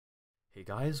Hey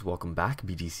guys, welcome back.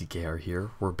 BDCKR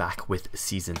here. We're back with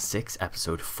season 6,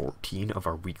 episode 14 of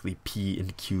our weekly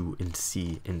P&Q&C&A&T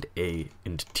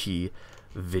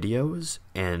videos.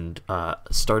 And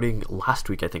starting last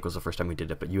week, I think was the first time we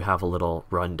did it, but you have a little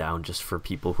rundown just for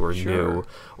people who are new,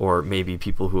 or maybe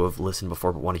people who have listened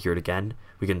before but want to hear it again.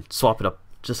 We can swap it up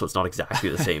just so it's not exactly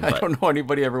the same. I But don't know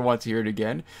anybody ever wants to hear it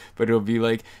again, but it'll be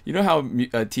like, you know how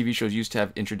TV shows used to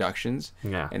have introductions,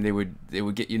 yeah, and they would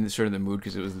get you in the sort of the mood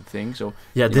because it was the thing. So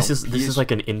yeah, this is like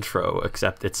an intro,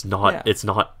 except it's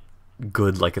not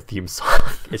good like a theme song.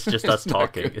 It's just us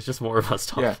talking. It's just more of us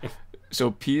talking. Yeah.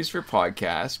 So P is for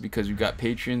podcast because we've got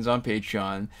patrons on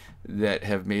Patreon that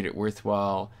have made it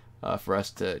worthwhile for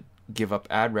us to give up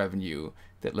ad revenue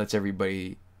that lets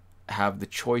everybody have the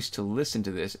choice to listen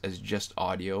to this as just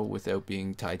audio without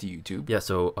being tied to YouTube. Yeah,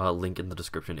 so link in the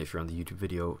description if you're on the YouTube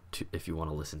video if you want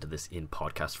to listen to this in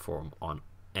podcast form on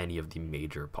any of the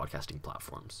major podcasting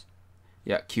platforms.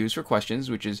 Yeah, Q's for questions,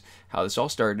 which is how this all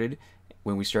started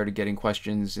when we started getting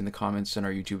questions in the comments on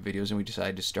our YouTube videos, and we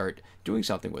decided to start doing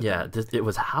something with them. Yeah, it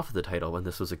was half of the title when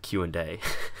this was a Q&A.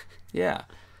 Yeah.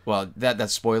 Well,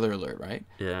 that's spoiler alert, right?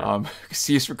 Yeah.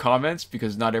 C is for comments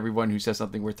because not everyone who says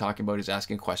something worth talking about is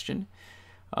asking a question.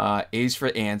 A is for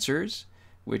answers,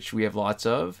 which we have lots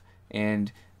of,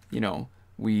 and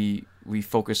we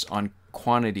focus on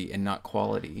quantity and not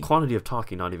quality. Quantity of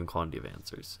talking, not even quantity of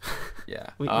answers. Yeah.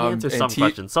 We answer some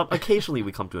questions. Occasionally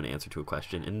we come to an answer to a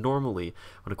question, and normally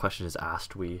when a question is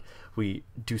asked, we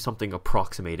do something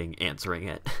approximating answering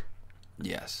it.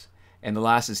 Yes. And the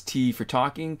last is T for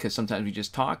talking, because sometimes we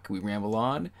just talk, we ramble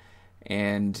on,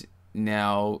 and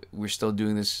now we're still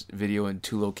doing this video in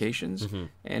 2 locations,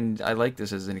 and I like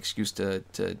this as an excuse to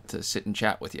sit and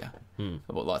chat with you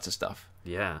about lots of stuff.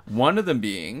 Yeah. One of them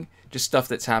being just stuff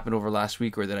that's happened over last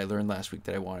week or that I learned last week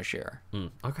that I want to share.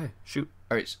 Okay, shoot.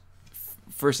 All right.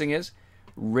 First thing is,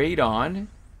 radon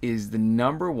is the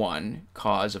 #1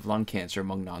 cause of lung cancer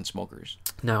among non-smokers.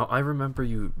 Now, I remember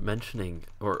you mentioning,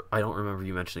 or I don't remember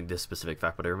you mentioning this specific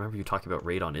fact, but I remember you talking about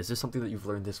radon. Is this something that you've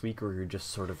learned this week, or you're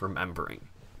just sort of remembering?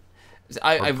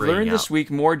 I've learned this week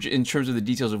more in terms of the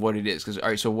details of what it is. Because, all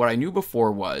right, so what I knew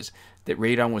before was that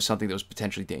radon was something that was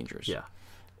potentially dangerous. Yeah.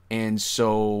 And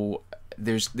so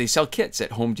they sell kits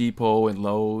at Home Depot and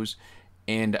Lowe's,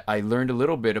 and I learned a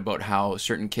little bit about how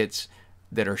certain kits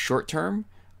that are short-term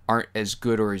aren't as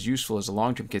good or as useful as the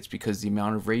long-term kits because the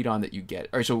amount of radon that you get.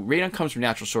 All right, so radon comes from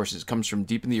natural sources. It comes from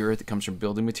deep in the earth. It comes from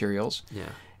building materials. Yeah.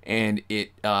 And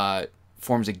it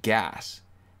forms a gas.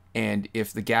 And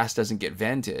if the gas doesn't get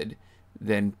vented,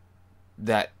 then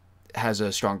that has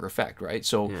a stronger effect, right?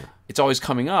 So it's always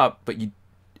coming up, but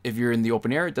if you're in the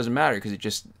open air, it doesn't matter because it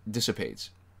just dissipates.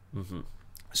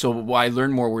 So what I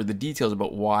learned more were the details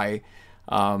about why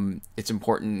it's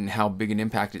important and how big an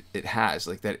impact it has,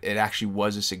 like that it actually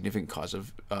was a significant cause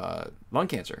of lung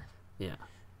cancer. Yeah.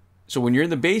 So when you're in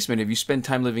the basement, if you spend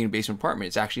time living in a basement apartment,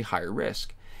 it's actually higher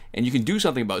risk. And you can do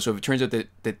something about it. So if it turns out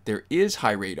that there is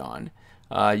high radon,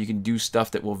 you can do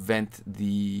stuff that will vent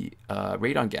the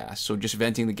radon gas. So just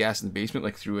venting the gas in the basement,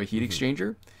 like through a heat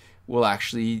exchanger, will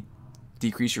actually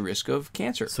decrease your risk of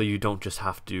cancer. So you don't just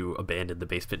have to abandon the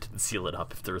basement and seal it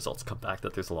up if the results come back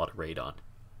that there's a lot of radon.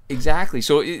 Exactly.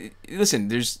 So listen,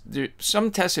 there's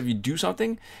some tests. If you do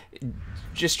something,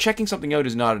 just checking something out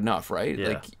is not enough, right? Yeah.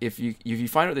 Like if you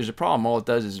find out there's a problem, all it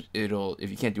does is if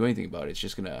you can't do anything about it, it's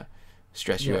just gonna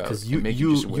stress you out. Because you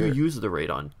use the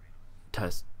radon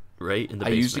test, right? In the basement.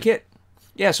 I used the kit.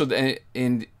 Yeah. So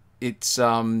and it's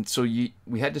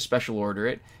we had to special order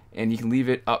it, and you can leave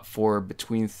it up for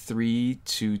between 3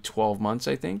 to 12 months,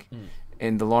 I think.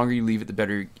 And the longer you leave it, the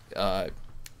better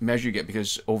measure you get,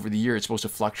 because over the year it's supposed to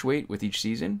fluctuate with each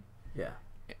season. Yeah.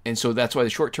 And so that's why the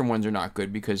short-term ones are not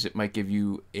good, because it might give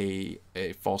you a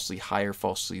falsely high or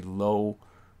falsely low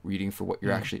reading for what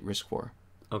you're actually at risk for.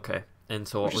 Okay. And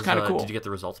so which is kind of cool. Did you get the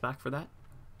results back for that?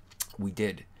 We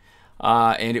did.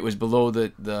 And it was below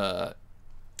the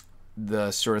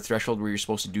sort of threshold where you're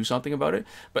supposed to do something about it.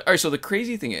 But all right, so the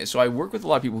crazy thing is, so I work with a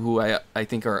lot of people who I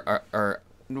think are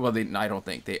well, I don't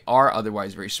think they are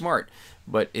otherwise very smart,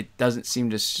 but it doesn't seem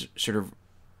to sort of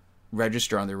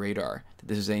register on their radar that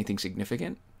this is anything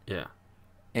significant. Yeah.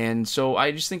 And so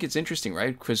I just think it's interesting,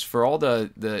 right? Because for all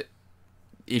the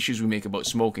issues we make about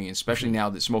smoking, especially now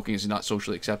that smoking is not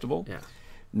socially acceptable,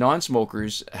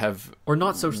 non-smokers have... Or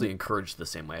not socially encouraged the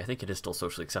same way. I think it is still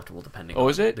socially acceptable depending on... Oh,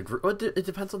 is it? The group. Well, it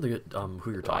depends on the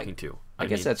who you're talking to. I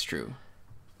guess that's true.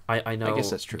 I know. I guess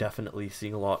that's true. Definitely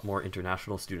seeing a lot more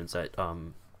international students at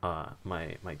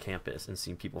my campus and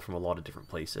seeing people from a lot of different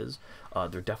places.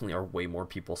 There definitely are way more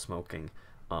people smoking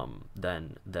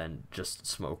than just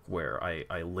smoke where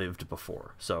I lived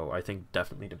before. So I think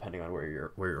definitely depending on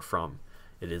where you're from,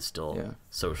 it is still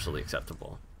socially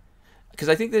acceptable. Because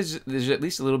I think there's at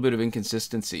least a little bit of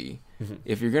inconsistency.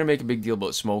 If you're going to make a big deal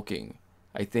about smoking,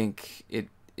 I think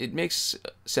it makes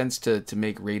sense to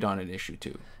make radon an issue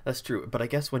too. That's true, but I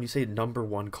guess when you say number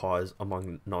one cause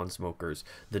among non-smokers,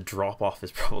 the drop-off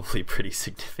is probably pretty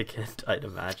significant, I'd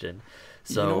imagine.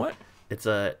 So, you know what?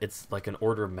 It's like an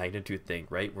order of magnitude thing,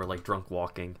 right? Where like drunk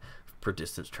walking per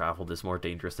distance traveled is more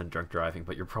dangerous than drunk driving,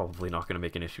 but you're probably not going to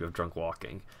make an issue of drunk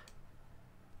walking.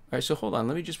 All right, so hold on.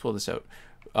 Let me just pull this out.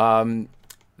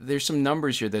 There's some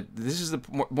numbers here that this is the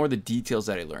more the details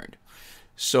that I learned.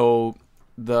 So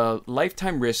the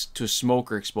lifetime risk to a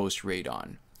smoker exposed to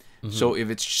radon. So if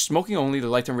it's smoking only, the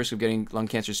lifetime risk of getting lung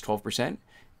cancer is 12%.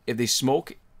 If they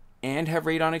smoke and have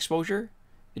radon exposure,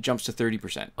 it jumps to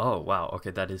 30%. Oh, wow. Okay,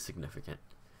 that is significant.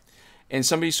 And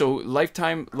so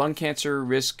lifetime lung cancer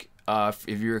risk, if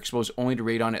you're exposed only to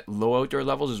radon at low outdoor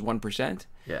levels, is 1%.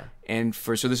 Yeah. And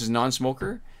so this is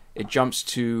non-smoker, it can jump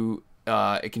to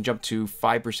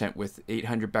 5% with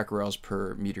 800 becquerels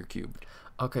per meter cubed.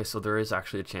 Okay, so there is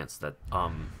actually a chance that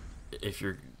if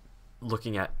you're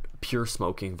looking at pure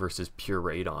smoking versus pure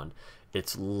radon,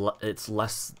 it's more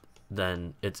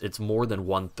than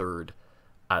 1/3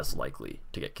 as likely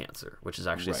to get cancer, which is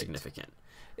actually significant.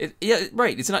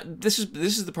 Right. It's not. This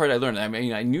is the part I learned. I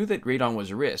mean, I knew that radon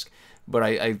was a risk, but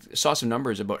I saw some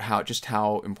numbers about how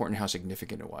important, how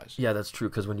significant it was. Yeah, that's true.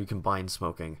 Because when you combine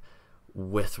smoking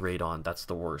with radon, that's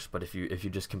the worst. But if you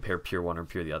just compare pure one or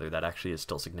pure the other, that actually is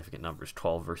still significant numbers.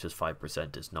 12 versus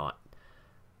 5% is not.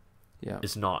 Yeah.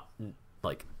 Is not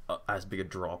like as big a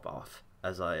drop off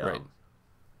as I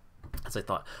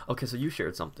thought. Okay, so you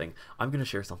shared something. I'm gonna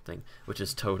share something which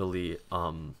is totally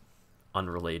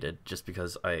unrelated, just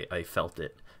because I felt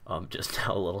it just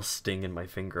now, a little sting in my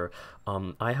finger.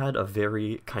 I had a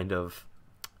very kind of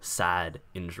sad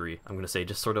injury. I'm gonna say,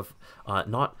 just sort of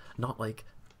not like.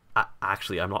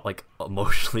 Actually, I'm not like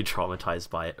emotionally traumatized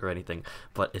by it or anything,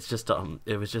 but it's just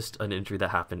it was just an injury that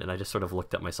happened, and I just sort of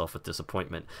looked at myself with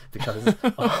disappointment because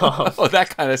oh, that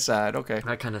kind of sad. Okay,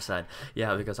 that kind of sad.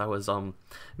 Yeah, because I was I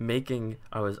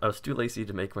was too lazy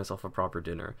to make myself a proper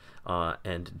dinner,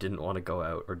 and didn't want to go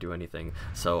out or do anything,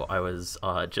 so I was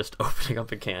just opening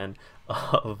up a can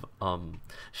of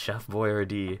Chef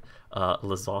Boyardee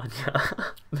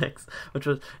lasagna mix, which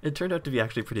it turned out to be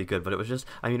actually pretty good, but it was just,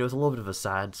 I mean, it was a little bit of a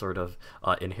sad sort of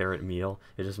inherent meal.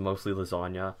 It's just mostly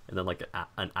lasagna and then like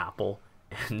an apple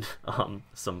and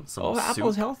some soup.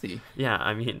 Apple's healthy. Yeah,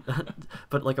 I mean,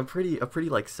 but like a pretty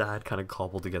like sad kind of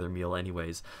cobbled together meal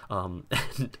anyways.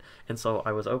 And so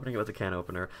I was opening it with a can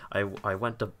opener. I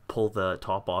went to pull the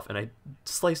top off and I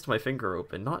sliced my finger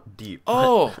open, not deep,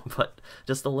 but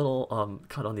just a little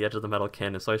cut on the edge of the metal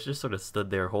can. And so I just sort of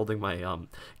stood there holding my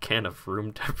can of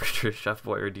room temperature Chef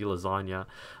Boyardee lasagna,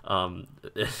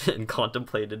 and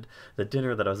contemplated the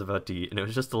dinner that I was about to eat. And it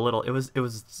was just a little, it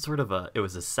was sort of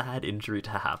a sad injury to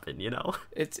happen, you know.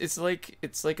 It's like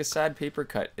a sad paper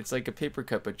cut. It's like a paper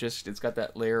cut, but just it's got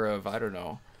that layer of, I don't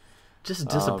know, just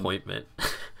disappointment.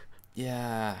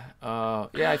 Yeah.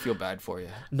 I feel bad for you.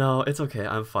 No, it's okay.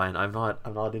 I'm fine. I'm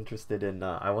not interested in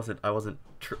I wasn't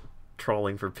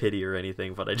trolling for pity or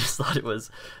anything, but I just thought it was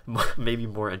maybe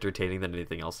more entertaining than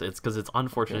anything else. It's because it's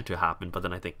unfortunate to happen, but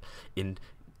then I think in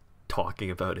talking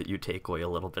about it, you take away a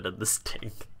little bit of the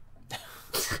sting.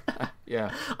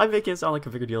 Yeah, I'm making it sound like a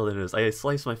bigger deal than it is. I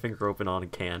sliced my finger open on a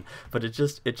can, but it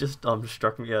just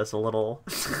struck me as a little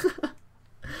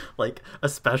like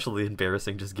especially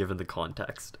embarrassing, just given the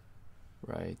context.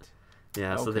 Right.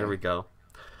 Yeah. Okay. So there we go.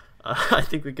 I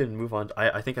think we can move on.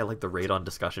 I think I like the radon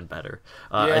discussion better.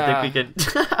 I think we can.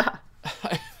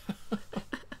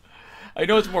 I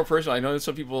know it's more personal. I know that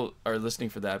some people are listening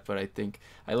for that, but I think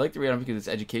I like the radon because it's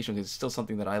educational, because it's still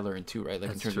something that I learned too, right?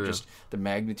 Like in terms of just the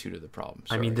magnitude of the problem.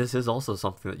 Sorry. I mean, this is also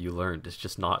something that you learned. It's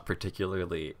just not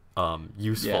particularly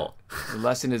useful. Yeah. The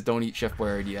lesson is don't eat Chef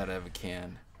Boyardee out of a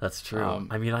can. That's true.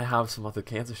 I mean, I have some other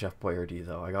cans of Chef Boyardee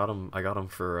though. I got them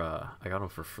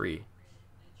for free.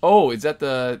 Oh, is that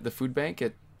the food bank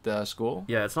at the school?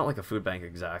 Yeah, it's not like a food bank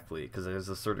exactly, because there's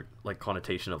a sort of like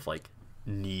connotation of like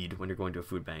need when you're going to a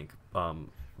food bank,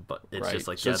 but it's just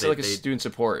like, so it's like a student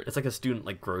support. It's like a student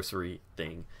like grocery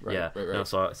thing. Right. No,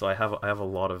 so I have a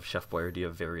lot of Chef Boyardee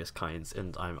of various kinds,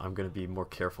 and I'm going to be more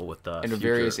careful with the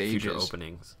future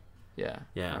openings. Yeah.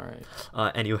 All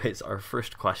right. Anyways, our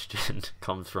first question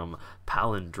comes from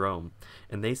Palindrome,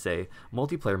 and they say,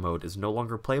 multiplayer mode is no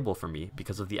longer playable for me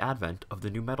because of the advent of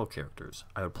the new metal characters.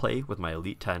 I would play with my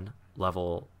Elite 10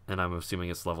 level, and I'm assuming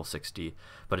it's level 60,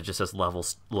 but it just says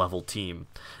level team,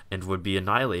 and would be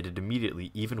annihilated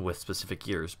immediately, even with specific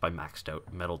gears, by maxed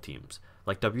out metal teams.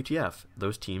 Like WTF,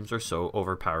 those teams are so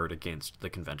overpowered against the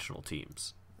conventional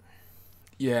teams.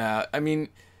 Yeah, I mean,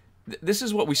 this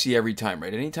is what we see every time,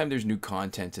 right? Anytime there's new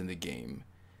content in the game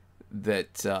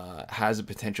that has a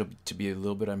potential to be a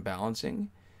little bit unbalancing,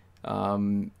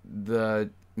 the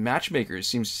matchmakers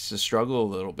seems to struggle a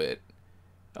little bit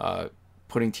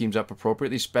putting teams up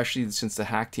appropriately, especially since the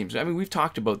hack teams. I mean, we've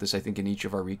talked about this, I think, in each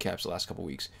of our recaps the last couple of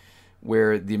weeks,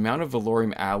 where the amount of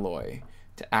Valorium alloy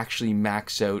to actually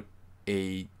max out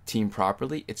a team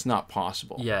properly, it's not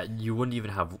possible. Yeah, you wouldn't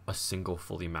even have a single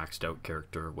fully maxed out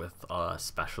character with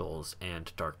specials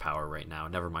and dark power right now,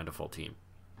 never mind a full team.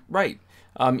 Right.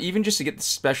 Even just to get the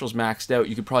specials maxed out,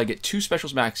 you could probably get 2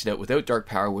 specials maxed out without dark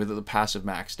power, with the passive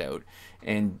maxed out,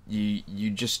 and you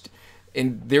just,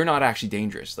 and they're not actually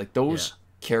dangerous. Like, those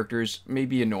characters may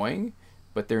be annoying,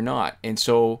 but they're not. And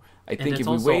so I think if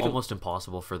we wait, it's almost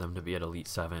impossible for them to be at Elite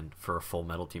 7 for a full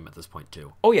metal team at this point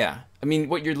too. Oh yeah, I mean,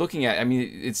 what you're looking at, I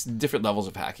mean, it's different levels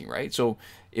of hacking, right? So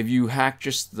if you hack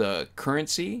just the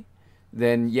currency,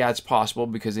 then yeah, it's possible,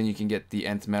 because then you can get the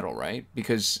nth metal, right?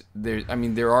 Because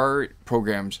there are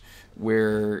programs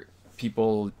where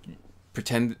people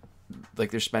pretend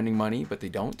like they're spending money, but they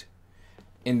don't.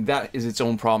 And that is its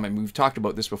own problem. And we've talked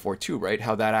about this before too, right?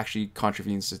 How that actually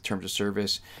contravenes the terms of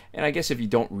service. And I guess if you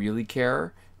don't really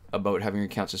care about having your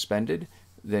account suspended,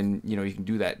 then, you know, you can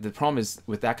do that. The problem is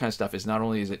with that kind of stuff is not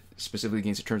only is it specifically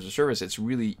against the terms of service, it's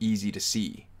really easy to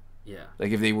see. Yeah.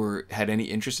 Like if they had any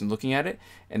interest in looking at it,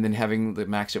 and then having the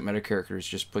maxed out meta characters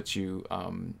just puts you,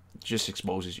 just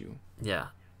exposes you. Yeah.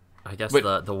 I guess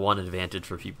the one advantage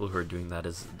for people who are doing that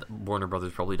is Warner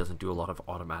Brothers probably doesn't do a lot of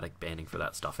automatic banning for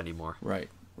that stuff anymore. Right.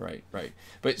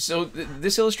 But so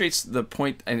this illustrates the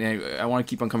point, and I want to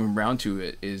keep on coming around to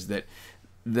it, is that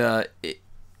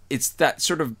it's that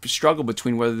sort of struggle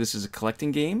between whether this is a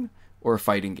collecting game or a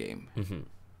fighting game. Mm-hmm.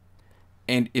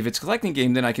 And if it's a collecting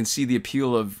game, then I can see the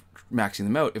appeal of maxing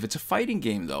them out. If it's a fighting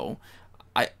game, though,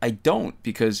 I don't,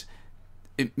 because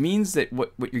it means that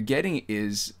what you're getting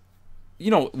is, you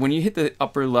know, when you hit the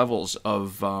upper levels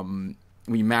of when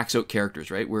you max out characters,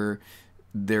 right, where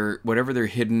whatever their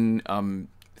hidden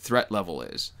threat level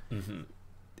is, mm-hmm.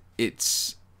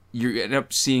 You end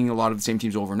up seeing a lot of the same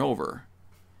teams over and over.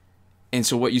 And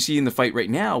so what you see in the fight right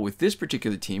now with this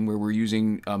particular team, where we're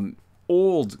using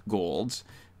old golds,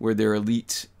 where they're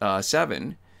Elite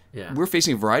 7, we're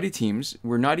facing a variety of teams.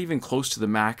 We're not even close to the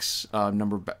max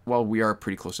number. Well, we are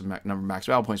pretty close to the number of max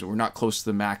battle points, but we're not close to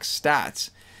the max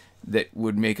stats that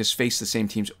would make us face the same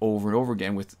teams over and over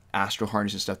again with Astro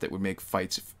Harness and stuff that would make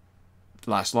fights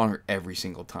last longer every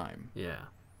single time. Yeah.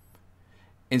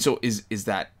 And so is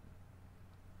that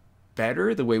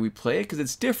better the way we play it? Because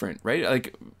it's different, right?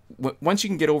 Like once you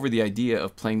can get over the idea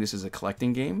of playing this as a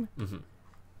collecting game, mm-hmm.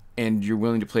 and you're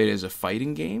willing to play it as a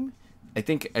fighting game, I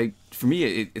think for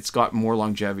me it's got more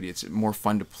longevity. It's more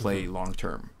fun to play mm-hmm. long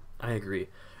term. I agree.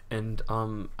 And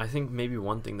I think maybe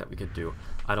one thing that we could do,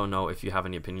 I don't know if you have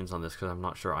any opinions on this, because I'm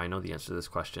not sure I know the answer to this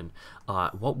question.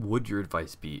 What would your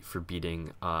advice be for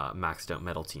beating maxed out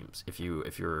metal teams if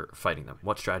you're fighting them?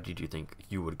 What strategy do you think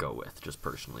you would go with, just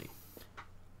personally?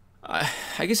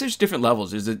 I guess there's different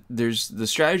levels. There's the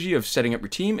strategy of setting up your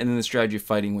team, and then the strategy of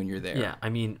fighting when you're there. Yeah, I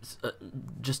mean,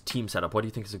 just team setup. What do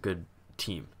you think is a good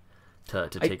team to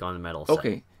take on a metal set?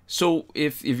 Okay. So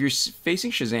if you're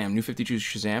facing ŠcღeeM, New 52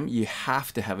 ŠcღeeM, you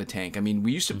have to have a tank. I mean,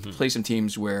 we used to mm-hmm. play some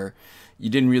teams where you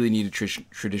didn't really need a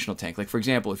traditional tank. Like, for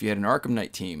example, if you had an Arkham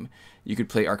Knight team, you could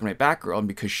play Arkham Knight Batgirl, and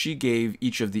because she gave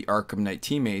each of the Arkham Knight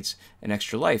teammates an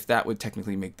extra life, that would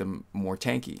technically make them more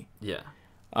tanky. Yeah,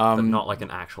 but not like an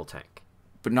actual tank.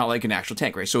 But not like an actual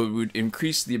tank, right? So it would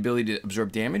increase the ability to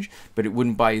absorb damage, but it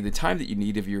wouldn't buy you the time that you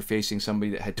need if you're facing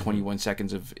somebody that had 21 mm-hmm.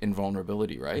 seconds of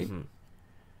invulnerability, right? Mm-hmm.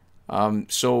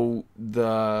 So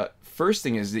the first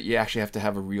thing is that you actually have to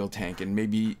have a real tank, and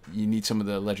maybe you need some of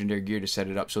the legendary gear to set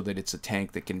it up so that it's a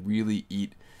tank that can really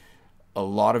eat a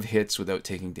lot of hits without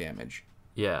taking damage.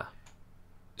 Yeah.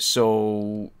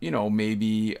 So, you know,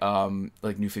 maybe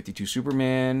like New 52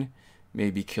 Superman,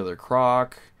 maybe Killer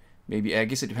Croc, maybe, I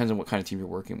guess it depends on what kind of team you're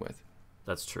working with.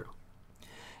 That's true.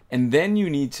 And then you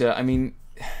need to, I mean,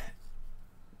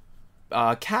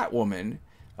 Catwoman...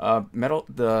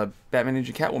 the Batman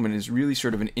Ninja Catwoman is really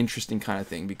sort of an interesting kind of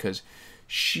thing, because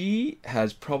she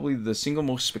has probably the single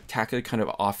most spectacular kind of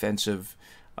offensive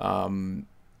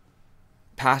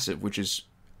passive, which is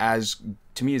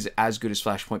to me is as good as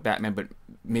Flashpoint Batman, but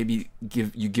maybe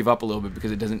you give up a little bit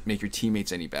because it doesn't make your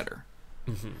teammates any better.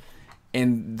 Mm-hmm.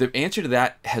 And the answer to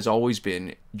that has always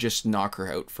been just knock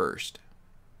her out first.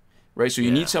 Right? So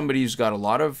you need somebody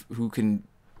who can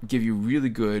give you really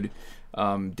good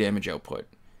damage output.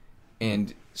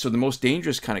 And so the most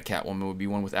dangerous kind of Catwoman would be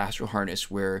one with Astral Harness,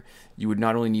 where you would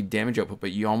not only need damage output,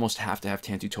 but you almost have to have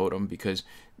Tantu Totem, because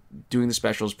doing the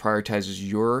specials prioritizes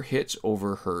your hits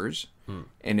over hers,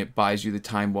 and it buys you the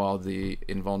time while the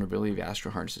invulnerability of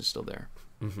Astral Harness is still there.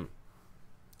 Mm-hmm.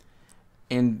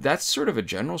 And that's sort of a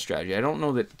general strategy. I don't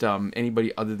know that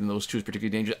anybody other than those two is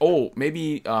particularly dangerous. Oh,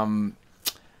 maybe Batman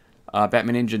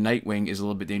Ninja Nightwing is a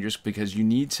little bit dangerous, because you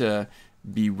need to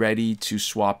be ready to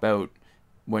swap out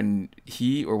when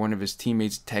he or one of his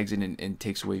teammates tags in and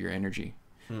takes away your energy.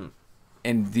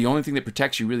 And the only thing that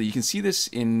protects you, really, you can see this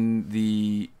in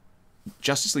the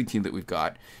Justice League team that we've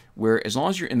got, where as long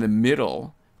as you're in the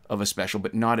middle of a special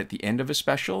but not at the end of a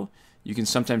special, you can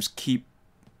sometimes keep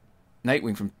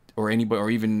Nightwing from, or anybody, or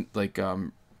even like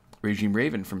Regime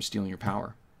Raven from stealing your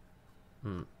power.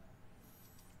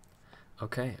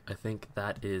 Okay, I think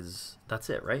that's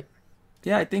it, right?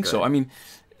 Yeah, I think so. I mean,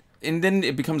 and then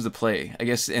it becomes the play, I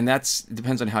guess, and it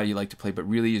depends on how you like to play, but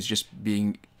really is just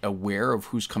being aware of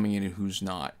who's coming in and who's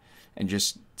not, and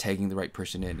just tagging the right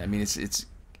person in. I mean, it's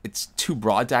too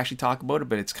broad to actually talk about it,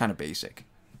 but it's kind of basic.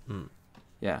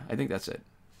 Yeah, I think that's it.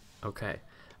 Okay.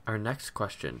 Our next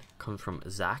question comes from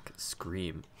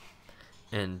Šcጽeeem.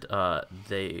 And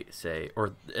they say,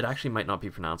 or it actually might not be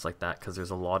pronounced like that, because there's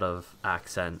a lot of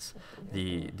accents.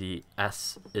 The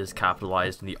S is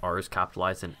capitalized and the R is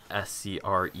capitalized, and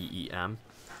Šcጽeeem.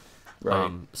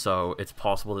 Right. So it's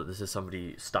possible that this is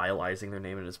somebody stylizing their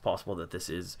name, and it's possible that this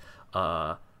is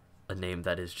a name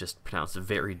that is just pronounced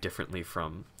very differently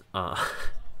from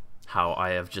how I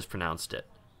have just pronounced it.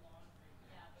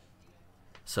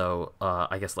 So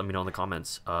I guess let me know in the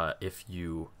comments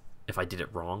if I did it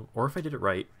wrong or if I did it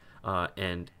right,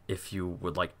 and if you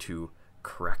would like to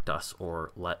correct us,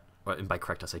 and by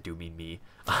correct us I do mean me.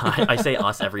 I say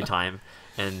us every time,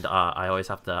 and I always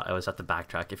have to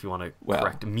backtrack if you want to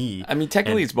correct me. I mean,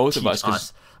 technically it's both of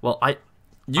us. Well,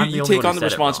 you take on the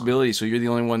responsibility, so you're the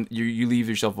only one. You leave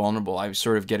yourself vulnerable. I was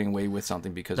sort of getting away with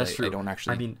something because I don't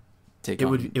actually. It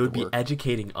would be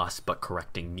educating us, but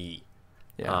correcting me.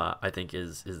 Yeah. I think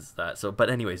is that so.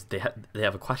 But anyways, they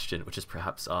have a question, which is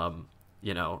perhaps in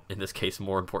this case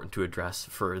more important to address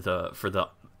for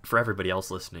everybody else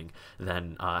listening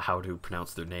than how to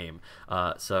pronounce their name.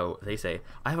 So they say,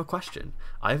 I have a question.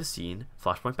 I have seen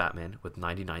Flashpoint Batman with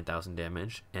 99,000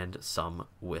 damage and some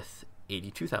with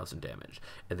 82,000 damage,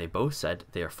 and they both said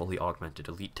they are fully augmented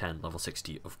Elite 10 level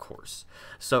 60, of course.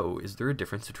 So is there a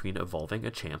difference between evolving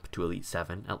a champ to Elite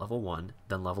 7 at level 1,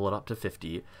 then level it up to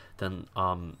 50, then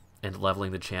and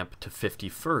leveling the champ to 50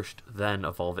 first, then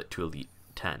evolve it to Elite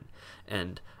 10?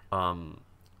 And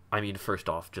I mean, first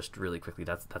off, just really quickly,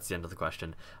 that's the end of the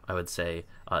question. I would say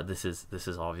this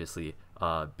is obviously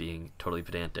being totally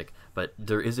pedantic, but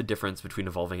there is a difference between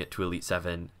evolving it to Elite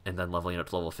 7 and then leveling it up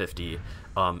to level 50,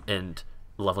 and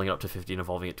leveling it up to 50 and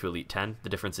evolving it to Elite 10. The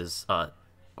difference is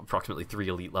approximately 3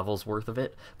 elite levels worth of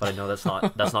it, but I know that's not the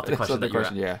question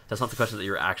that's not the question that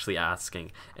you're actually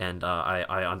asking, and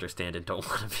I understand and don't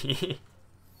want to be.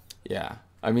 Yeah.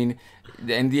 I mean,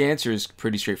 and the answer is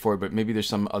pretty straightforward, but maybe there's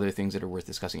some other things that are worth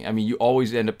discussing. I mean, you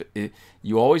always end up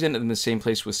in the same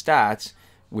place with stats,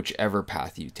 whichever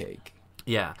path you take.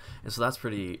 Yeah, and so that's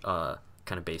pretty kind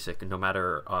of basic. No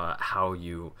matter how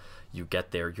you get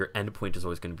there, your endpoint is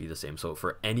always going to be the same. So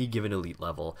for any given elite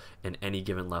level and any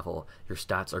given level, your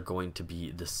stats are going to be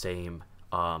the same,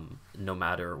 no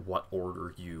matter what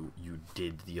order you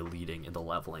did the eliting and the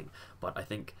leveling. But I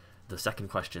think the second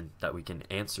question that we can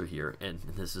answer here, and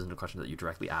this isn't a question that you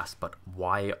directly asked, but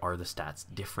why are the stats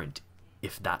different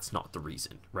if that's not the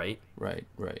reason, right? Right.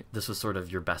 This was sort of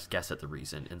your best guess at the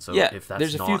reason, and so yeah, if that's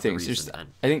there's a not few the things. reason, then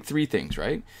I think 3 things,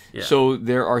 right? Yeah. So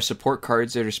there are support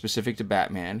cards that are specific to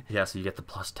Batman. Yeah, so you get the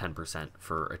plus 10%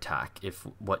 for attack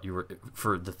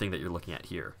for the thing that you're looking at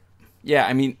here. Yeah,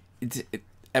 I mean,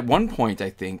 at one point, I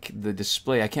think the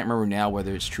display, I can't remember now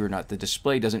whether it's true or not, the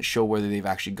display doesn't show whether they've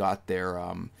actually got their,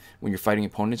 when you're fighting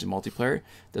opponents in multiplayer,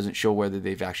 doesn't show whether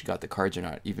they've actually got the cards or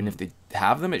not. Even if they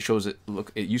have them, it shows it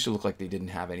used to look like they didn't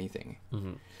have anything.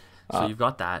 Mm-hmm. So you've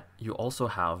got that. You also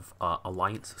have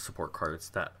Alliance support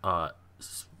cards that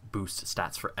boost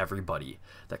stats for everybody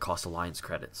that cost Alliance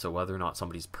credits. So whether or not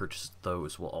somebody's purchased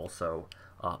those will also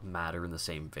matter in the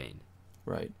same vein.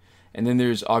 Right. And then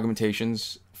there's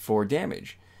augmentations for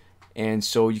damage. And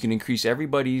so you can increase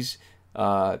everybody's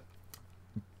stats,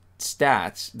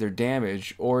 their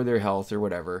damage or their health or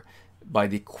whatever, by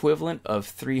the equivalent of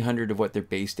 300 of what their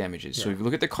base damage is. Yeah. So if you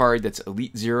look at the card that's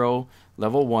Elite 0,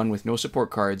 Level 1 with no support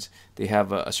cards, they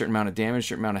have a certain amount of damage, a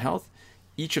certain amount of health.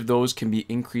 Each of those can be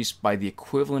increased by the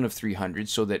equivalent of 300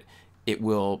 so that it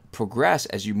will progress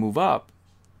as you move up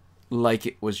like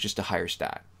it was just a higher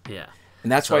stat. Yeah.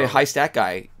 And that's why a high stat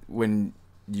guy, when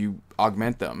you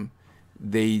augment them,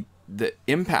 the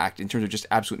impact in terms of just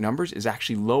absolute numbers is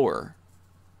actually lower,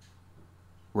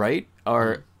 right?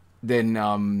 Or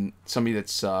than somebody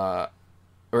that's, or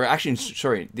actually,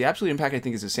 sorry, the absolute impact I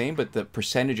think is the same, but the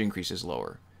percentage increase is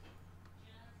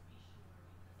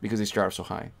because they start off so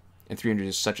high. And 300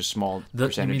 is such a small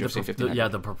percentage of, say, 1500. Yeah,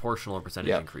 the proportional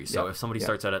percentage increase. So if somebody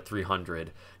starts out at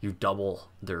 300, you double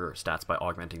their stats by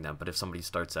augmenting them. But if somebody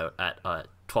starts out at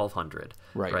 1200,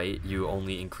 right, you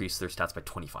only increase their stats by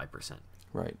 25%.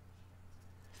 Right.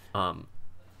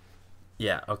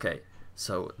 Yeah, okay.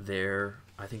 So there,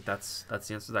 I think that's the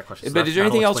answer to that question. So but is there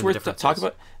anything else worth talking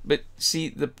about? But see,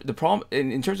 the problem,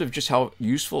 in terms of just how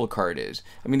useful a card is,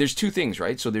 I mean, there's two things,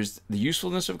 right? So there's the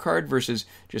usefulness of a card versus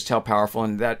just how powerful,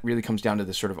 and that really comes down to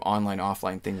the sort of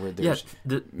online-offline thing where there's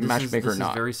matchmaker or not. This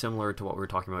is very similar to what we were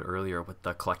talking about earlier with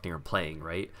the collecting or playing,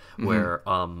 right? Where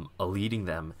eluding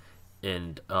them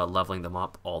and leveling them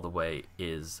up all the way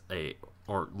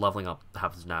or leveling up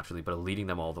happens naturally, but eluding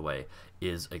them all the way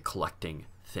is a collecting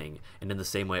thing. And in the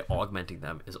same way, augmenting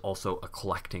them is also a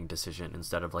collecting decision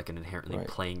instead of like an inherently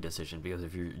playing decision, because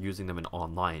if you're using them in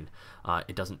online,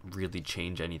 it doesn't really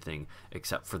change anything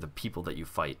except for the people that you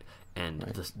fight. And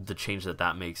the change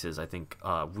that makes is, I think,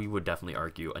 we would definitely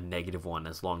argue, a negative one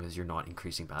as long as you're not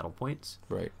increasing battle points.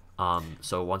 Right.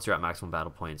 So once you're at maximum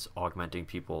battle points, augmenting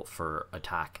people for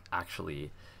attack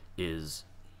actually is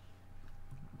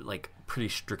like pretty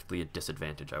strictly a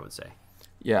disadvantage, I would say.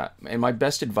 Yeah, and my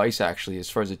best advice actually, as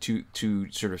far as the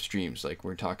two sort of streams, like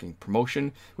we're talking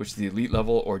promotion, which is the elite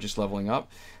level, or just leveling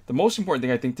up, the most important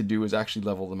thing I think to do is actually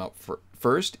level them up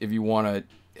first if you want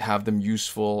to have them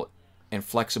useful and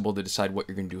flexible to decide what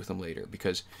you're going to do with them later.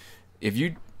 Because if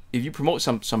you promote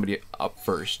somebody up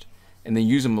first and then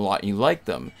use them a lot and you like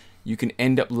them, you can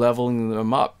end up leveling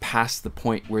them up past the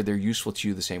point where they're useful to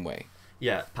you the same way.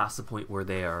 Yeah, past the point where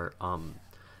they are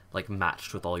like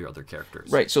matched with all your other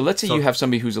characters. Right. So let's say you have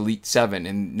somebody who's Elite 7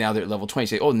 and now they're at level 20. You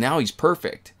say, oh, now he's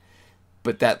perfect.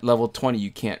 But that level 20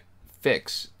 you can't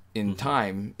fix in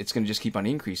time. It's going to just keep on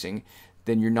increasing.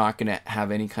 Then you're not going to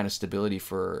have any kind of stability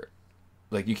for,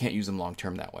 like, you can't use them long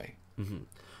term that way. Mm-hmm.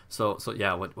 So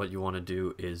yeah, what you want to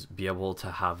do is be able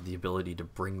to have the ability to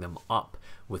bring them up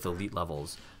with elite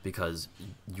levels, because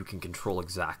you can control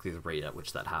exactly the rate at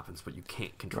which that happens, but you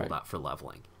can't control that for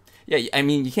leveling. Yeah, I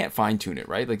mean, you can't fine-tune it,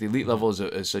 right? Like, the elite level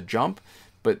is a jump,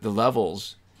 but the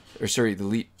levels, the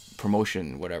elite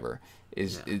promotion, whatever,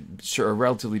 are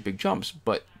relatively big jumps,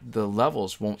 but the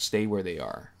levels won't stay where they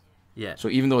are. Yeah. So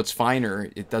even though it's finer,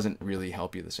 it doesn't really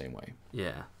help you the same way.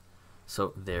 Yeah.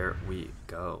 So there we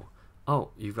go. Oh,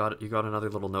 you got another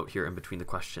little note here in between the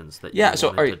questions that you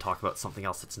wanted to talk about something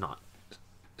else that's not.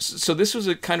 So this was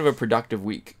a kind of a productive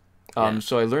week.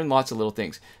 So I learned lots of little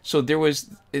things. So there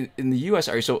was, in the U.S.,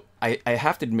 so I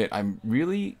have to admit,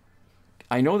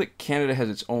 I know that Canada has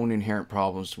its own inherent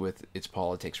problems with its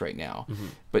politics right now,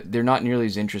 but they're not nearly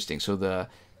as interesting. So the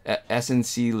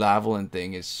SNC Lavalin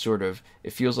thing is sort of,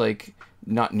 it feels like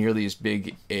not nearly as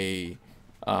big a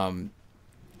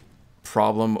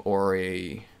problem or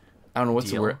I don't know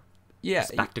what's the word. Yeah.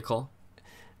 Spectacle.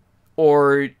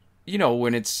 Or,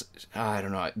 when it's, I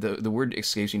don't know, the word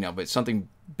escapes me now, but it's something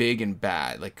big and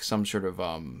bad, like some sort of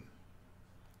I'm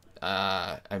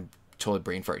totally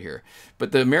brain fart here,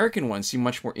 but the American ones seem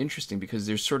much more interesting because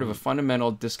there's sort of a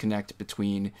fundamental disconnect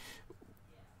between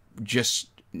just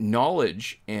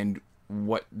knowledge and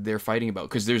what they're fighting about.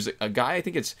 Because there's a guy, I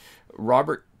think it's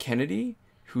Robert Kennedy,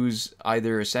 who's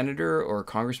either a senator or a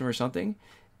congressman or something,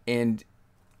 and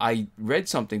I read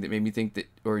something that made me think that,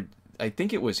 or I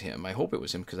think it was him. I hope it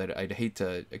was him, because I'd hate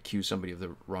to accuse somebody of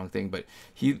the wrong thing. But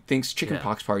he thinks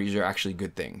chickenpox parties are actually a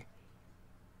good thing.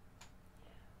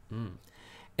 And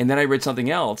then I read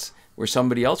something else where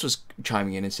somebody else was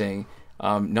chiming in and saying,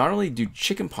 not only do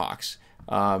chickenpox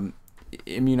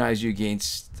immunize you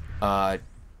against wild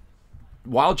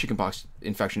chickenpox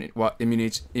infection,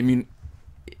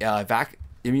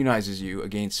 immunizes you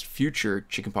against future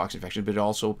chickenpox infections, but it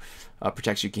also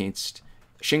protects you against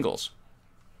shingles.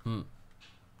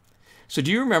 So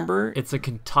do you remember? It's a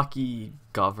Kentucky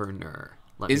governor.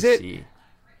 Is it? See.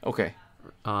 Okay.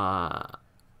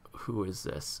 Who is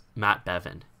this? Matt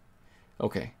Bevin.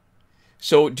 Okay.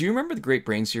 So do you remember the Great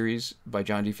Brain series by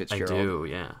John D. Fitzgerald? I do,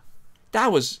 yeah.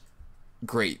 That was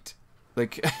great.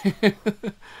 Like,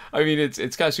 I mean, it's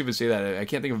kind of stupid to say that. I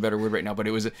can't think of a better word right now, but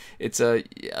it's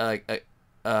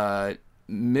a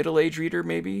middle-aged reader,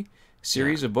 maybe,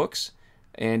 series of books.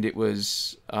 And it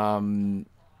was, I don't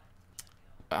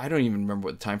even remember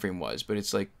what the time frame was, but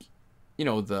it's like, you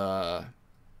know, the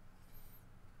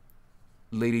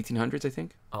late 1800s, I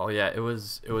think. Oh yeah, it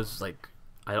was like,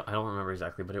 I don't remember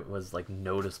exactly, but it was like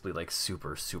noticeably like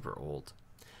super super old.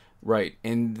 Right,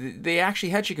 and they actually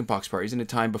had chickenpox parties in a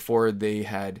time before they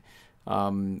had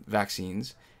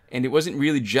vaccines, and it wasn't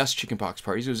really just chickenpox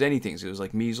parties. It was anything. So it was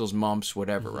like measles, mumps,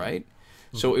 whatever, right?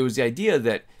 So it was the idea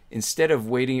that instead of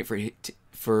waiting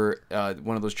for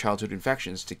one of those childhood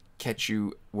infections to catch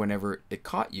you whenever it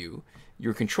caught you,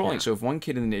 you're controlling. So if one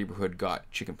kid in the neighborhood got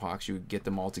chickenpox, you would get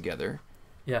them all together.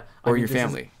 Yeah, or your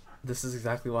family. This is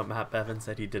exactly what Matt Bevan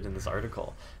said he did in this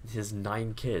article. His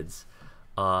 9 kids,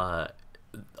 a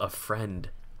friend,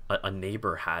 a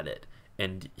neighbor had it,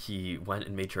 and he went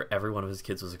and made sure every one of his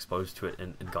kids was exposed to it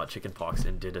and got chickenpox,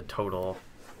 and did a total,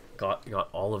 got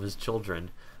all of his children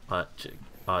to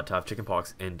have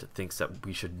chickenpox, and thinks that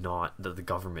we should not, that the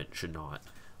government should not.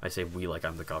 I say we like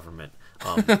I'm the government.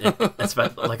 Like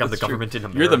I'm the government in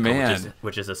America. You're the man.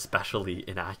 Which is especially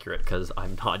inaccurate because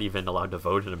I'm not even allowed to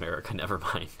vote in America, never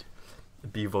mind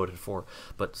be voted for.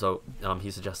 But so he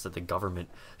suggests that the government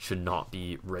should not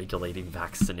be regulating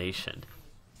vaccination.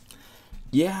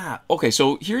 Yeah. Okay,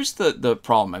 so here's the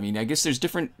problem. I mean, I guess there's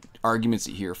different arguments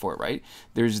that you hear for it, right?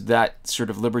 There's that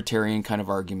sort of libertarian kind of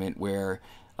argument where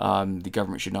the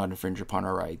government should not infringe upon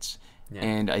our rights. Yeah.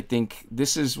 And I think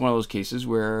this is one of those cases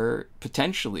where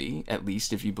potentially, at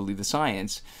least if you believe the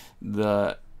science,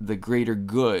 the greater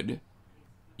good,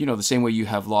 you know, the same way you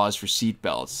have laws for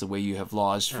seatbelts, the way you have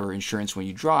laws for insurance when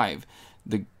you drive,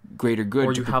 the greater good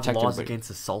or to you protect have laws everybody. Against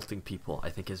assaulting people, I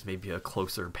think is maybe a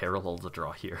closer parallel to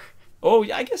draw here. Oh,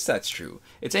 yeah, I guess that's true.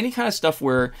 It's any kind of stuff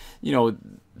where, you know,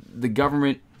 the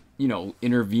government, you know,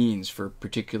 intervenes for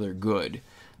particular good.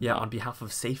 Yeah, on behalf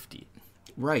of safety.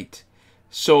 Right.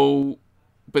 So,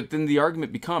 but then the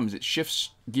argument becomes, it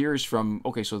shifts gears from,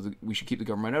 okay, so we should keep the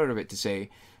government out of it, to say,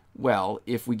 well,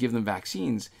 if we give them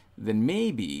vaccines, then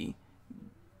maybe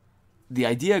the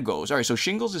idea goes, all right, so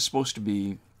shingles is supposed to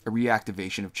be a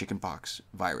reactivation of chickenpox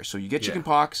virus. So you get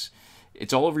chickenpox,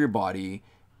 it's all over your body.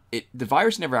 The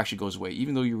virus never actually goes away.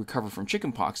 Even though you recover from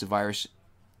chickenpox, the virus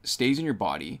stays in your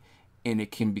body, and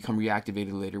it can become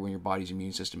reactivated later when your body's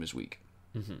immune system is weak.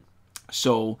 Mm-hmm.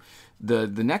 So the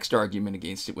next argument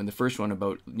against it, when the first one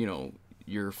about, you know,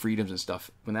 your freedoms and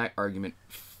stuff, when that argument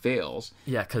fails.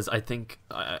 Yeah, because I think,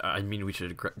 I mean, we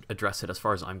should address it as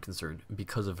far as I'm concerned,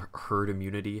 because of herd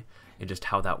immunity and just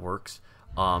how that works,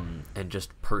 and just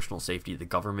personal safety. The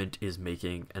government is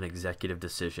making an executive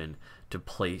decision to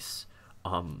place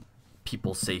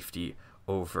people's safety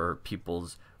over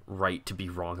people's right to be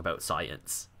wrong about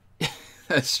science.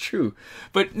 That's true.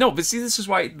 But see, this is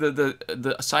why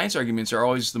the science arguments are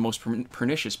always the most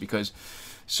pernicious, because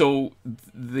so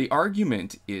the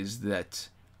argument is that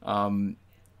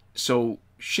so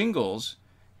shingles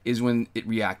is when it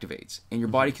reactivates and your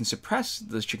body can suppress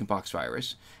the chickenpox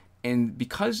virus, and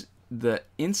because the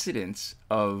incidence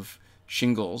of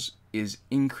shingles is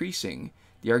increasing,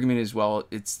 the argument is, well,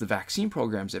 it's the vaccine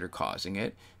programs that are causing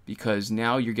it, because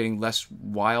now you're getting less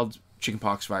wild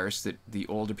chickenpox virus that the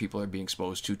older people are being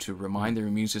exposed to remind their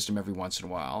immune system every once in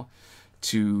a while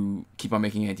to keep on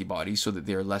making antibodies so that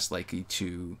they're less likely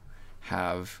to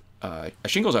have a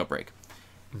shingles outbreak.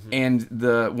 Mm-hmm.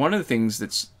 And one of the things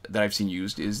that I've seen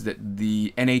used is that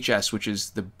the NHS, which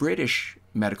is the British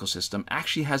medical system,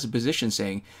 actually has a position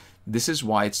saying this is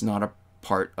why it's not a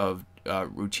part of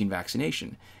routine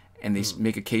vaccination. And they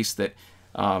make a case that,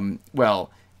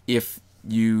 well,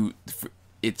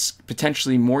 it's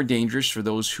potentially more dangerous for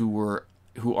those who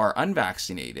are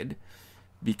unvaccinated,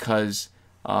 because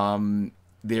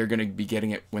they're going to be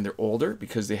getting it when they're older,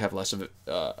 because they have less of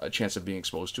a chance of being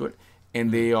exposed to it.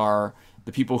 And the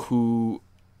people who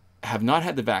have not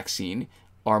had the vaccine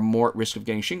are more at risk of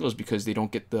getting shingles because they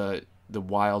don't get the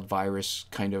wild virus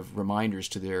kind of reminders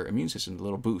to their immune system, the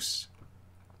little boosts.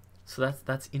 So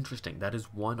that's interesting. That is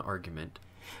one argument,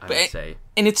 I would say.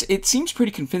 And it seems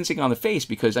pretty convincing on the face,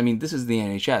 because, I mean, this is the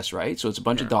NHS, right? So it's a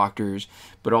bunch of doctors,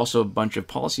 but also a bunch of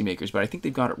policymakers. But I think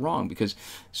they've got it wrong, because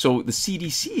so the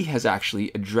CDC has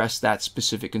actually addressed that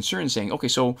specific concern, saying, okay,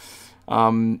 so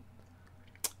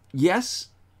yes,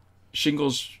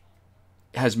 shingles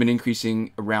has been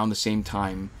increasing around the same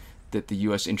time that the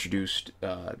U.S. introduced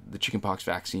the chickenpox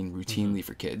vaccine routinely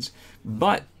for kids,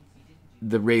 but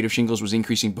the rate of shingles was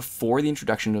increasing before the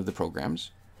introduction of the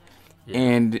programs. Yeah.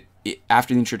 And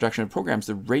after the introduction of programs,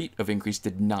 the rate of increase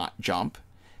did not jump.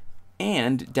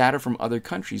 And data from other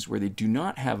countries where they do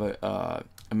not have a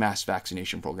mass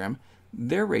vaccination program,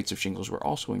 their rates of shingles were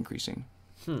also increasing.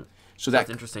 So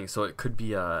that's interesting. So it could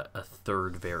be a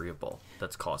third variable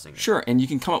that's causing it. Sure, and you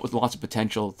can come up with lots of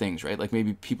potential things, right? Like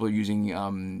maybe people are using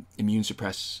immune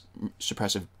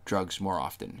suppressive drugs more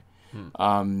often.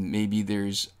 Maybe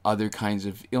there's other kinds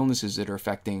of illnesses that are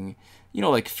affecting,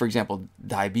 like, for example,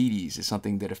 diabetes is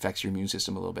something that affects your immune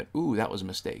system a little bit. Ooh, that was a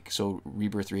mistake. So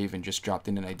Rebirth Raven just dropped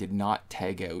in and I did not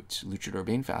tag out Luchador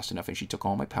Bane fast enough and she took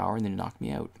all my power and then knocked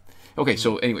me out. Okay,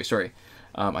 so anyway, sorry.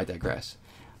 I digress.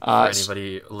 For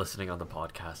anybody listening on the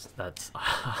podcast,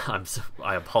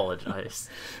 I apologize.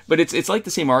 But it's like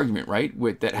the same argument, right?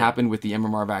 That happened with the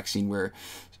MMR vaccine where,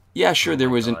 yeah, sure, there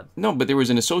was an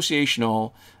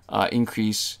associational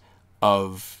increase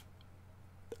of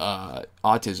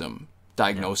autism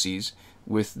diagnoses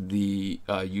with the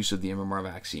use of the MMR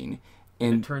vaccine.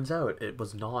 And it turns out it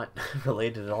was not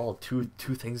related at all. Two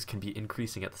things can be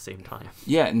increasing at the same time.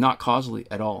 Yeah, not causally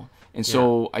at all. And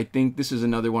so I think this is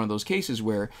another one of those cases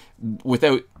where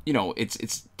without,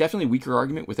 it's definitely a weaker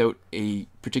argument without a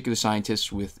particular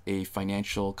scientist with a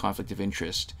financial conflict of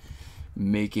interest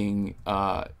putting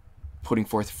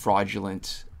forth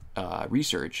fraudulent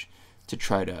research to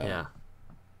try to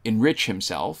enrich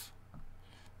himself.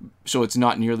 So it's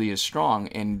not nearly as strong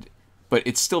but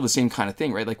it's still the same kind of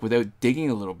thing, right? Like without digging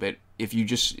a little bit, if you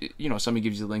just, somebody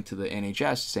gives you a link to the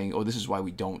NHS saying, oh, this is why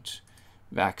we don't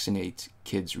vaccinate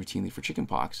kids routinely for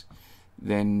chickenpox,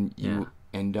 then you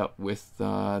end up with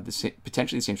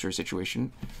potentially the same sort of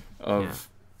situation of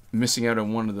missing out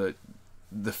on one of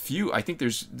the few. I think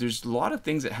there's a lot of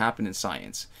things that happen in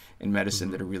science and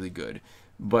medicine that are really good,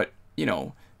 but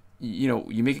you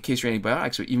make a case for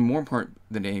antibiotics, but even more important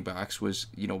than antibiotics was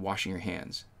washing your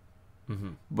hands.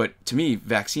 But to me,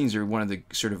 vaccines are one of the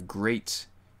sort of great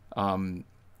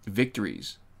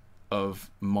victories of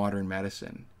modern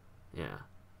medicine. Yeah.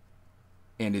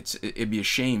 And it'd be a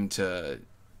shame to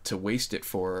waste it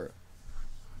for,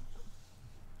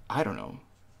 I don't know,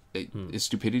 is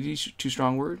stupidity too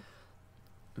strong a word?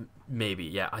 Maybe,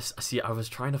 yeah. I was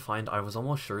trying to find, I was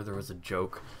almost sure there was a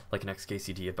joke, like an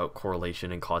XKCD about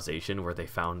correlation and causation, where they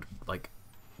found, like,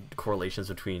 correlations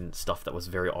between stuff that was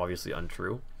very obviously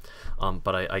untrue.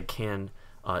 But I can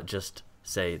just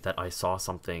say that I saw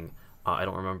something, I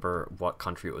don't remember what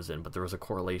country it was in, but there was a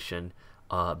correlation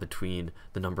between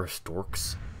the number of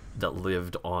storks that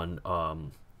lived on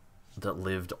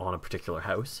a particular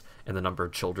house and the number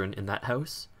of children in that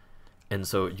house. And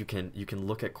so you can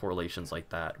look at correlations like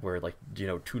that, where, like,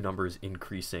 two numbers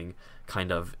increasing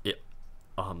kind of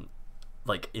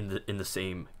like in the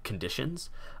same conditions,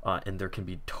 and there can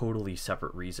be totally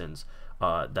separate reasons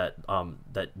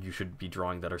that you should be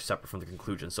drawing that are separate from the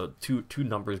conclusion. So two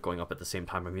numbers going up at the same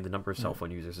time. I mean, the number of cell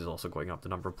phone users is also going up. The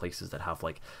number of places that have,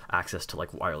 like, access to,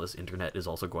 like, wireless internet is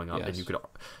also going up. Yes. And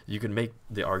you could make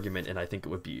the argument, and I think it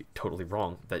would be totally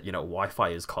wrong, that Wi-Fi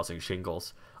is causing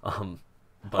shingles.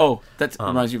 That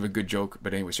reminds me of a good joke.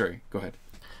 But anyway, sorry. Go ahead.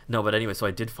 No, but anyway, so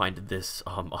I did find this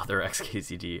other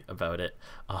XKCD about it,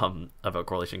 about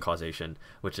correlation causation,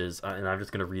 which is, and I'm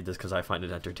just going to read this because I find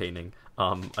it entertaining.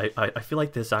 I feel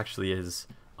like this actually is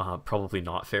probably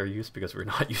not fair use, because we're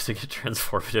not using it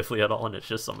transformatively at all, and it's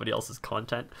just somebody else's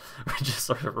content. We're just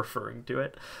sort of referring to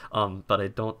it. But I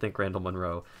don't think Randall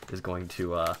Munro is going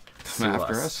to sue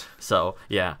us. So,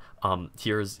 yeah,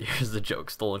 here's the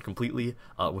joke, stolen completely,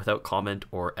 without comment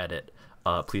or edit.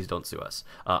 Please don't sue us.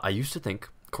 I used to think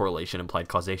correlation implied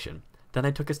causation. Then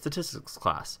I took a statistics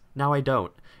class. Now I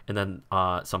don't. And then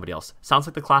somebody else, sounds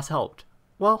like the class helped.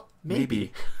 Well,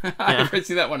 maybe. I've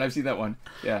seen that one.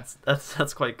 Yeah,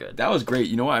 that's quite good. That was great.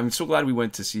 You know what? I'm so glad we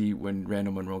went to see when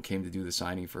Randall Munro came to do the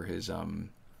signing for his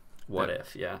What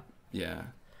If? Yeah,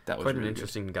 that was quite really an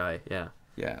interesting good. Guy.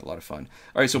 Yeah, a lot of fun.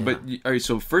 All right,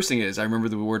 so first thing is, I remember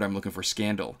the word I'm looking for,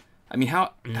 scandal. I mean,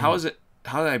 how is it?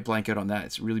 How did I blank out on that?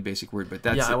 It's a really basic word, but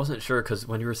that's... I wasn't sure, because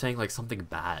when you were saying, like, something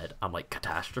bad, I'm like,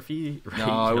 catastrophe? Right?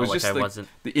 No, it was just, I wasn't...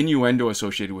 the innuendo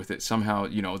associated with it, somehow,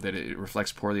 that it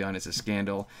reflects poorly on it's a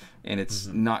scandal, and it's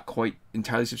not quite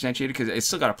entirely substantiated, because it's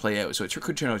still got to play out, so it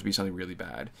could turn out to be something really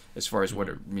bad, as far as what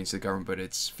it means to the government, but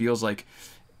it feels like,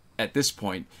 at this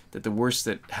point, that the worst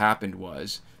that happened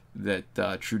was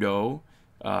that Trudeau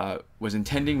was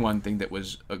intending one thing that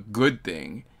was a good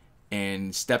thing,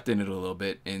 and stepped in it a little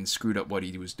bit and screwed up what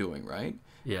he was doing, right?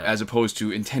 Yeah. As opposed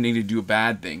to intending to do a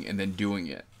bad thing and then doing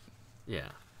it. Yeah.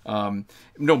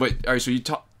 No, but all right. So you're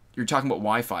talking about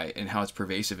Wi-Fi and how it's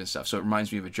pervasive and stuff. So it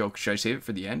reminds me of a joke. Should I save it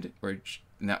for the end, or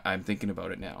I'm thinking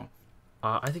about it now?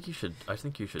 I think you should.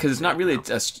 Because it's not really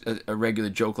a regular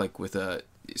joke, like with a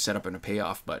setup and a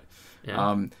payoff. But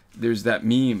there's that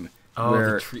meme Oh,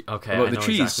 where, the tree. Okay, about I the know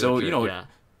trees. exactly So what you know, yeah.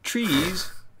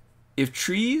 trees. If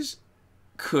trees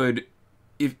could,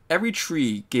 if every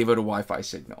tree gave out a Wi-Fi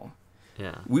signal,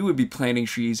 Yeah. we would be planting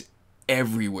trees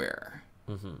everywhere.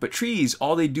 Mm-hmm. But trees,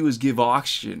 all they do is give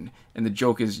oxygen, and the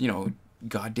joke is, you know,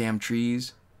 goddamn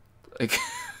trees. Like,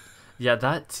 Yeah,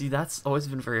 that's always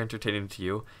been very entertaining to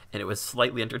you, and it was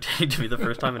slightly entertaining to me the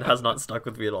first time, and has not stuck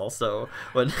with me at all. So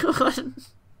when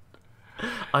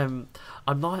I'm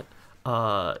not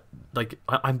like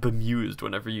I'm bemused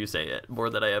whenever you say it more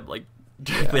than I am like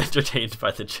directly entertained by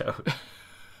the joke.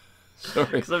 sorry,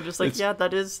 Because I'm just like, yeah,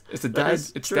 that is. it's a that dad.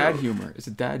 is It's true. dad humor. It's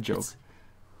a dad joke.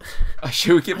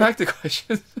 Should we get back to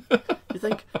questions? You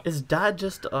think is dad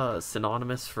just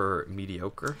synonymous for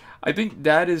mediocre? I think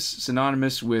dad is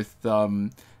synonymous with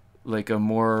like a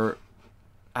more,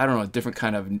 I don't know, different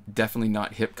kind of, definitely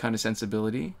not hip kind of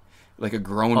sensibility, like a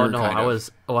groaner. Oh no, kind of.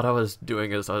 what I was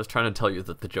doing is I was trying to tell you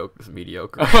that the joke was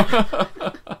mediocre.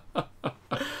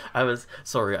 I was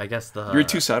sorry. I guess You're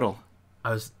too subtle.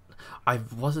 I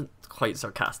wasn't quite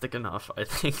sarcastic enough. I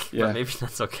think, Yeah. but maybe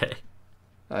that's okay.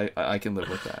 I can live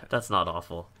with that. That's not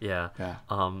awful. Yeah. Yeah.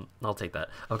 I'll take that.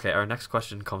 Okay, our next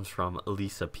question comes from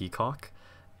Lisa Peacock,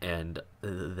 and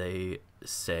they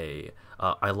say,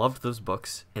 I loved those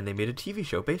books, and they made a TV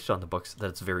show based on the books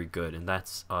that's very good, and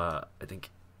that's, I think,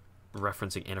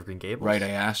 referencing Anne of Green Gables. Right, I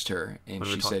asked her, and When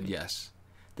we she were said talking. yes,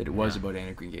 that it was about Anne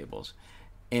of Green Gables.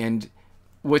 And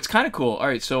what's kind of cool, all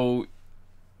right, so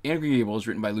Anne of Green Gables,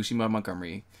 written by Lucy Maud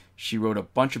Montgomery, she wrote a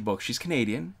bunch of books. She's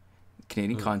Canadian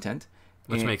content.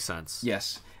 Which makes sense.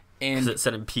 Yes. Because And it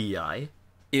said in PEI.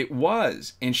 it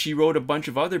was. And she wrote a bunch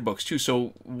of other books, too. So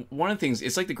one of the things,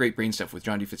 it's like the Great Brain stuff with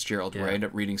John D. Fitzgerald, where I end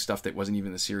up reading stuff that wasn't even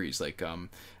in the series, like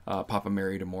Papa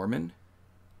Married a Mormon.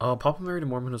 Oh, Papa Married a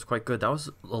Mormon was quite good. That was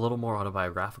a little more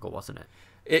autobiographical, wasn't it?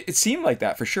 It seemed like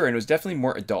that, for sure, and it was definitely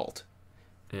more adult.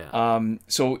 Yeah.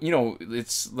 So, you know,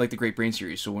 it's like the Great Brain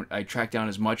series. So when I tracked down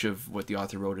as much of what the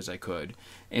author wrote as I could.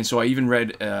 And so I even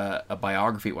read a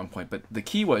biography at one point. But the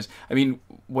key was, I mean,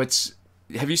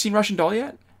 have you seen Russian Doll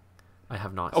yet? I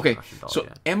have not Okay, seen Russian Doll so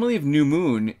yet. Emily of New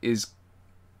Moon is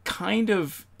kind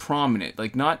of prominent.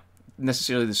 Like, not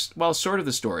necessarily this, well, sort of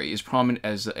the story is prominent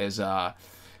as a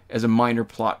minor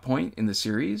plot point in the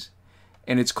series.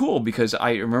 And it's cool because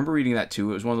I remember reading that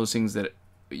too. It was one of those things that,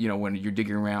 you know, when you're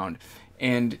digging around.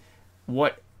 And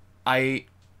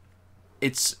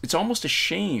it's almost a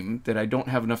shame that I don't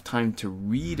have enough time to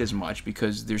read as much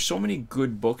because there's so many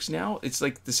good books now. It's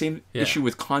like the same issue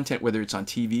with content, whether it's on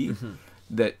TV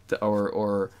that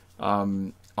or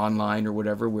online or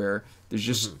whatever, where there's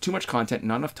just too much content,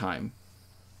 not enough time.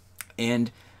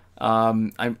 And I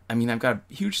mean, I've got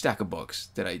a huge stack of books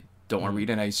that I don't want to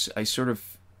read, and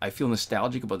I feel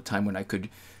nostalgic about the time when I could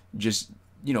just,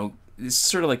 you know, it's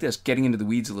sort of like this, getting into the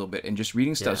weeds a little bit and just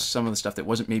reading stuff, some of the stuff that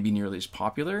wasn't maybe nearly as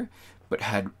popular, but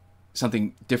had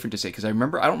something different to say. Because I don't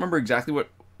remember exactly what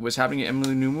was happening at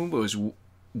Emily New Moon, but it was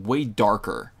way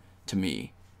darker to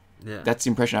me. Yeah. That's the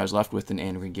impression I was left with in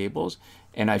Anne of Green Gables.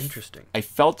 And Interesting. I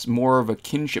felt more of a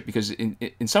kinship because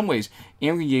in some ways, Anne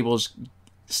of Green Gables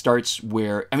starts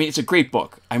where, I mean, it's a great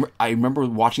book. I remember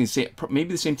watching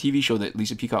maybe the same TV show that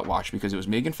Lisa Peacock watched, because it was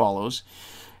Megan Follows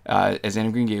as Anne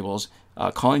of Green Gables,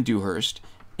 Colin Dewhurst,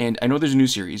 and I know there's a new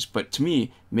series, but to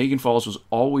me, Megan Follows will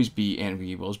always be Anne of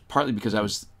Green Gables, partly because I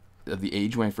was of the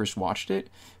age when I first watched it,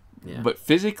 but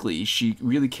physically, she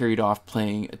really carried off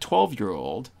playing a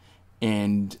 12-year-old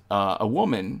and a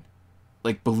woman,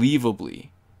 like, believably,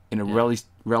 in a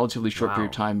relatively short period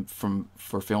of time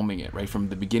for filming it, right? From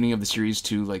the beginning of the series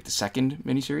to, like, the second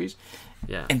miniseries.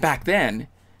 Yeah. And back then,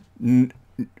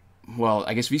 well,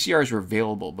 I guess VCRs were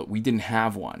available, but we didn't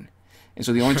have one. And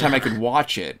so the only time I could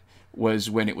watch it was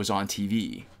when it was on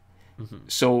TV.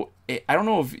 So I don't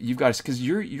know if you've got, because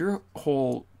your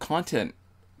whole content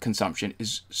consumption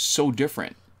is so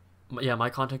different. Yeah, my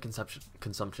content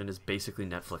consumption is basically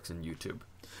Netflix and YouTube.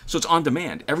 So it's on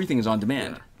demand. Everything is on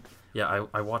demand. Yeah,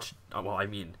 I watch, well, I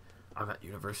mean, I'm at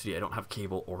university. I don't have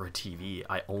cable or a TV.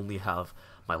 I only have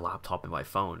my laptop and my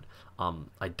phone.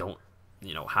 I don't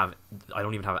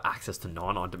even have access to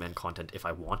non-on-demand content if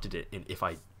I wanted it. And if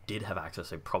I did have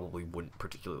access, I probably wouldn't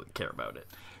particularly care about it.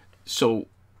 So,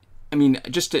 I mean,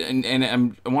 just to, I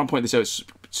want to point this out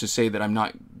to say that I'm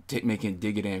not making a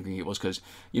dig at Anne of Green Gables, because,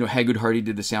 you know, Haggood Hardy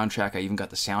did the soundtrack. I even got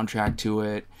the soundtrack to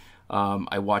it.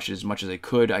 I watched it as much as I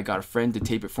could. I got a friend to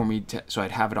tape it for me, so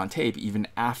I'd have it on tape even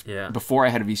before I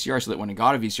had a VCR, so that when I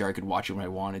got a VCR, I could watch it when I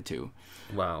wanted to.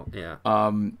 Wow,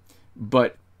 yeah.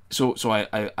 But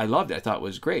I loved it. I thought it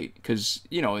was great because,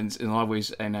 you know, in a lot of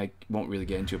ways, and I won't really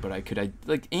get into it, but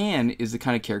like Anne is the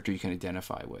kind of character you can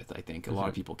identify with. I think a lot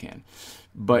of people can,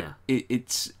 but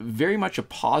it's very much a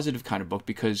positive kind of book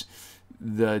because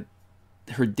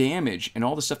her damage and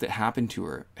all the stuff that happened to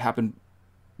her happened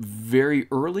very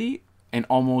early and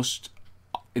almost,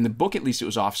 in the book at least, it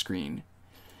was off screen.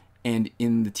 And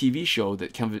in the TV show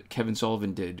that Kevin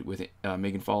Sullivan did with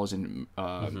Megan Follows and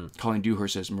Colleen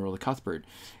Dewhurst as Marilla Cuthbert,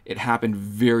 it happened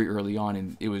very early on,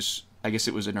 and I guess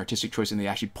it was an artistic choice, and they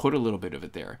actually put a little bit of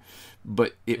it there.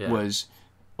 But it was,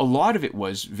 a lot of it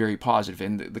was very positive,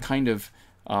 and the kind of,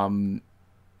 I don't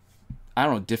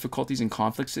know, difficulties and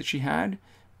conflicts that she had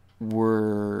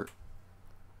were,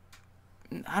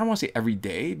 I don't want to say every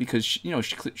day, because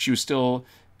she was still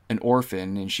an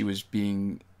orphan, and she was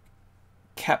being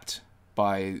kept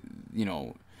by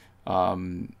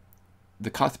the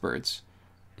Cuthberts,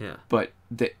 but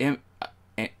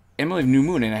Emily of New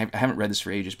Moon, and I haven't read this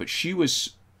for ages, but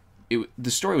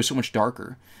the story was so much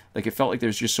darker. Like, it felt like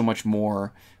there's just so much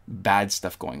more bad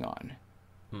stuff going on,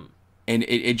 and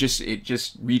it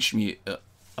just reached me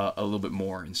a little bit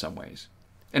more in some ways.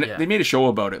 And they made a show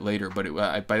about it later, but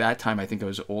by that time I think I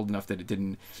was old enough that it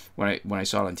didn't. When I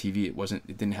saw it on TV,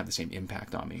 it didn't have the same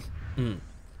impact on me.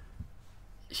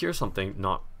 Here's something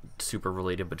not super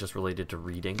related, but just related to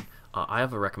reading. I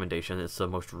have a recommendation. It's the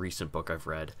most recent book I've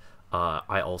read.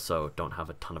 I also don't have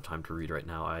a ton of time to read right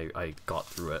now. I got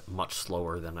through it much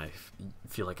slower than I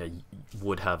feel like I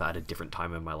would have at a different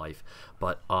time in my life.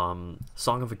 But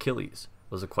Song of Achilles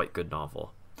was a quite good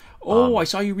novel. Oh, I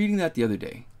saw you reading that the other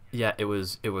day. Yeah, it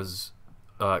was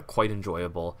quite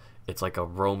enjoyable. It's like a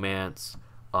romance,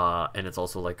 and it's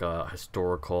also like a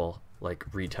historical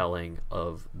retelling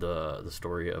of the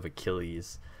story of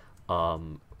Achilles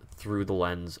through the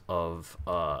lens of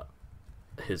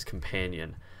his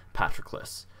companion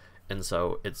Patroclus, and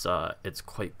so it's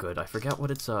quite good. I forget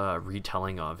what it's a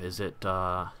retelling of. Is it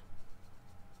I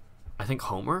think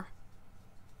Homer,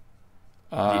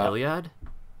 the Iliad?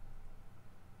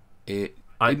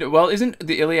 Isn't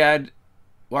the Iliad?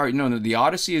 Well, no, the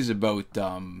Odyssey is about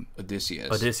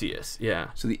Odysseus. Odysseus, yeah.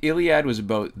 So the Iliad was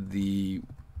about the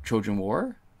Trojan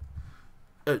War?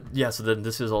 Yeah, so then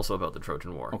this is also about the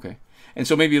Trojan War. Okay. And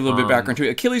so maybe a little bit background to it.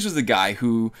 Achilles was the guy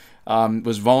who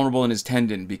was vulnerable in his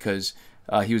tendon because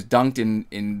he was dunked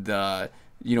in the,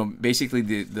 basically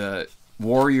the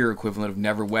warrior equivalent of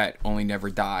never wet, only never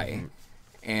die.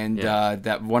 And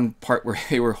that one part where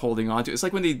they were holding on to, it's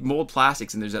like when they mold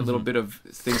plastics and there's that little bit of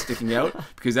thing sticking out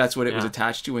because that's what it was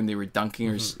attached to when they were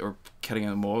dunking or cutting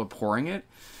a mold or pouring it.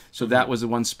 So that was the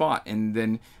one spot. And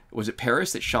then, was it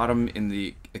Paris that shot him in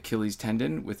the Achilles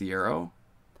tendon with the arrow?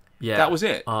 Yeah, that was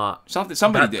it.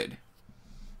 Somebody did.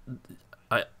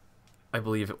 I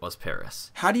believe it was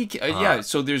Paris. How do you?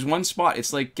 So there's one spot.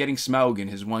 It's like getting Smaug in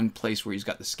his one place where he's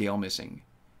got the scale missing.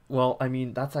 Well, I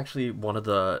mean, that's actually one of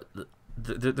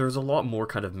there's a lot more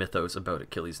kind of mythos about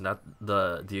Achilles, and that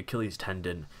the Achilles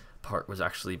tendon part was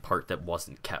actually part that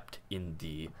wasn't kept in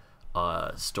the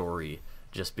story.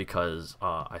 Just because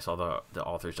I saw the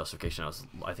author's justification,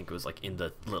 I think it was like in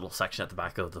the little section at the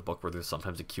back of the book where there's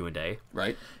sometimes a Q&A.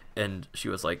 Right. And she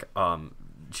was like,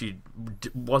 she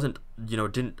wasn't,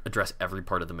 didn't address every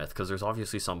part of the myth because there's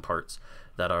obviously some parts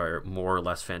that are more or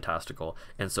less fantastical.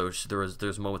 And so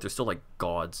there's moments, there's still like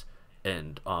gods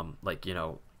and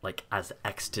as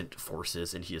extant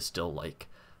forces, and he is still like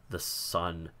the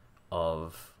son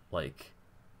of I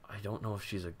don't know if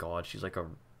she's a god. She's like a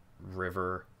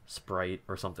river sprite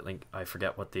or something. Like, I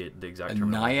forget what the exact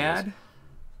term naiad is.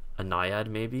 A naiad,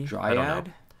 maybe?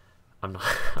 Dryad? I'm not.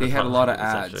 They had a lot of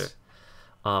ads.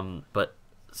 Sure. But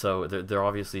so there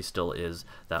obviously still is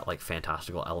that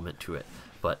fantastical element to it.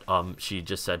 But she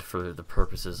just said for the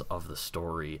purposes of the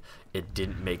story, it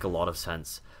didn't make a lot of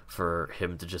sense for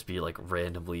him to just be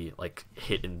randomly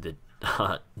hit in the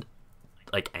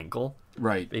ankle.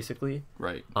 Right. Basically.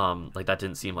 Right. That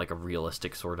didn't seem like a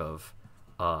realistic sort of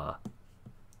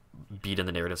beat in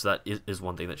the narrative, so that is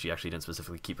one thing that she actually didn't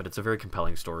specifically keep, but it's a very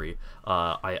compelling story.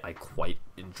 I quite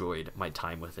enjoyed my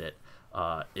time with it.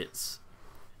 It's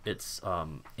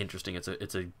interesting.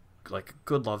 It's a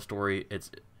good love story.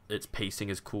 Its pacing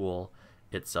is cool.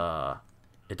 It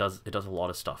does a lot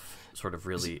of stuff sort of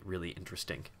really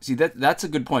interesting. See, that's a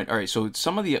good point. All right, so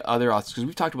some of the other authors, because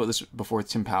we've talked about this before with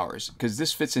Tim Powers, because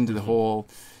this fits into the whole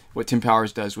what Tim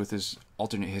Powers does with his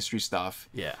alternate history stuff.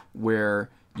 Yeah, where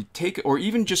you take, or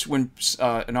even just when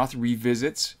an author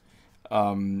revisits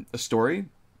a story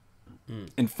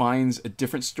and finds a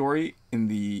different story in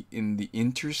the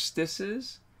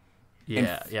interstices.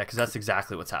 Yeah, because that's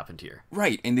exactly what's happened here.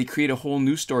 Right, and they create a whole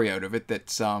new story out of it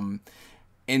that's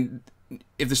And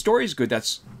if the story is good,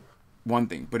 that's one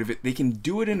thing. But if they can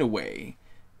do it in a way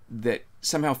that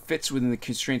somehow fits within the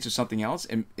constraints of something else,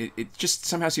 and it just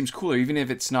somehow seems cooler, even if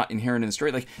it's not inherent in the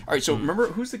story. Like, all right, so remember,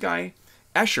 who's the guy,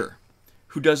 Escher,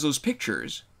 who does those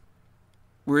pictures,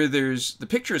 where the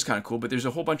picture is kind of cool, but there's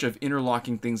a whole bunch of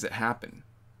interlocking things that happen.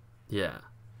 Yeah.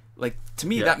 Like, to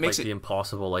me, that makes like it... the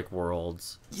impossible, like,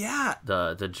 worlds. Yeah.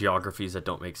 The geographies that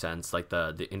don't make sense, like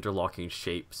the interlocking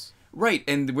shapes. Right,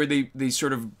 and where they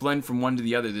sort of blend from one to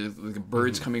the other. The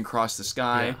birds coming across the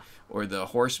sky, or the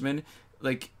horsemen.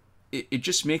 Like, it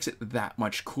just makes it that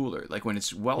much cooler. Like, when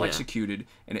it's well executed,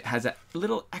 and it has that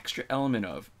little extra element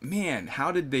of, man,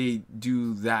 how did they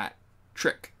do that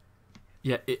trick?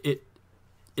 Yeah,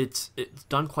 it's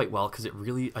done quite well, because it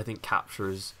really, I think,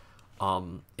 captures,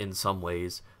 in some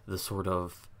ways, the sort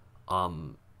of...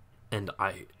 and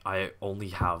I only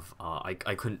have I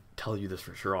couldn't tell you this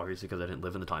for sure, obviously, because I didn't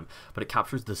live in the time, but it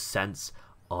captures the sense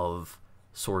of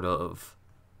sort of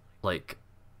like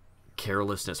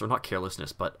carelessness, or not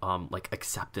carelessness, but like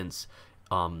acceptance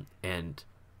and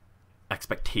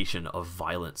expectation of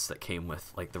violence that came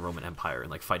with like the Roman Empire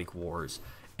and like fighting wars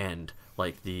and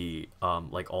like the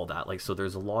like all that. Like, so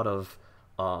there's a lot of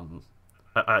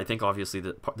I think obviously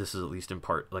that this is at least in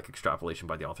part like extrapolation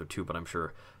by the author too, but I'm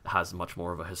sure it has much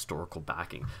more of a historical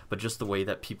backing. But just the way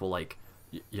that people like,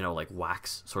 you know, like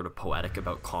wax sort of poetic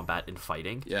about combat and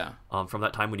fighting. Yeah. From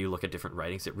that time, when you look at different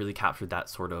writings, it really captured that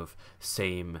sort of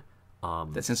same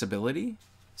that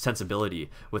sensibility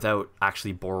without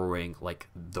actually borrowing like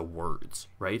the words,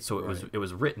 right? So it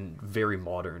was written very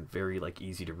modern, very like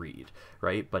easy to read,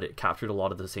 right? But it captured a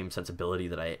lot of the same sensibility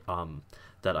that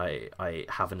I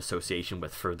have an association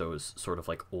with for those sort of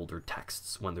like older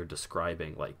texts when they're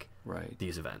describing like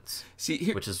these events.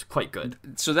 See, which is quite good.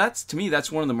 So that's, to me,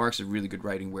 that's one of the marks of really good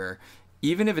writing, where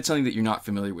even if it's something that you're not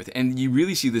familiar with, and you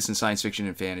really see this in science fiction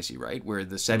and fantasy, right, where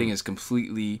the setting is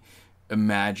completely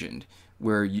imagined,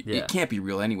 where it can't be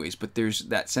real anyways, but there's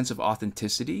that sense of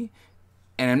authenticity,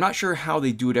 and I'm not sure how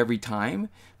they do it every time,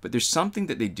 but there's something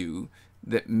that they do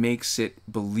that makes it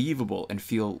believable and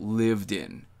feel lived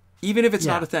in, even if it's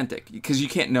not authentic, because you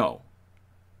can't know.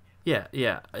 Yeah,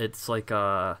 it's like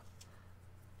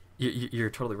you're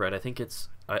totally right. I think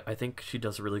I think she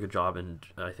does a really good job, and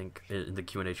I think in the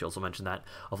Q&A she also mentioned that,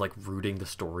 of like rooting the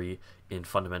story in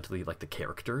fundamentally like the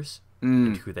characters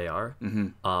and who they are.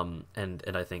 And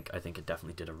I think it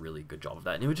definitely did a really good job of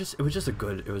that. And it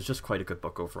was just quite a good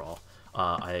book overall.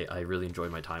 I really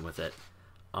enjoyed my time with it.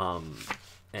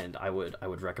 And I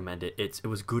would recommend it. It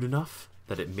was good enough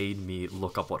that it made me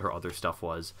look up what her other stuff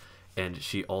was, and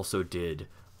she also did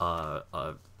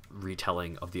a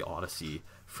retelling of the Odyssey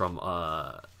from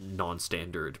a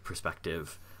non-standard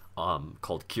perspective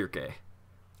called Circe,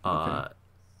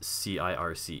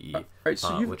 CIRCE, right,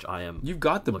 so which I am. You've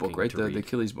got the book, right? The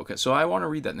Achilles book. So I want to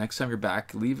read that next time you're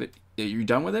back. Leave it. Are you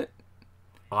done with it?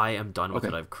 I am done with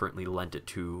it. I've currently lent it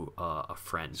to a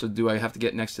friend. So do I have to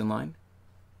get next in line?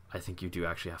 I think you do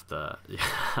actually have to.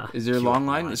 Is there a long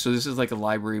line? So this is like a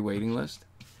library waiting list?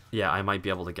 Yeah, I might be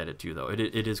able to get it too, though.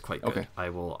 It is quite good. Okay. I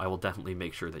will definitely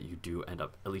make sure that you do end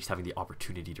up at least having the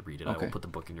opportunity to read it. I will put the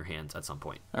book in your hands at some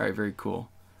point. All right, very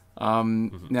cool.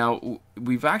 Now,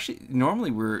 we've actually,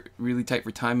 normally we're really tight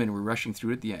for time and we're rushing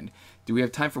through at the end. Do we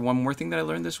have time for one more thing that I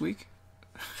learned this week?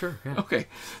 Sure, yeah. Okay,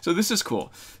 so this is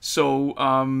cool. So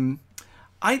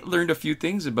I learned a few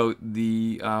things about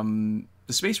the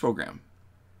space program.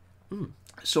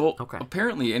 So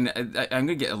apparently, and I'm going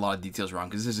to get a lot of details wrong,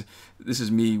 because this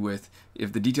is me with,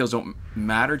 if the details don't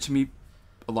matter to me,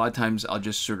 a lot of times I'll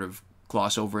just sort of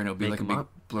gloss over and it'll be like a big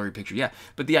blurry picture. Yeah,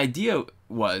 but the idea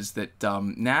was that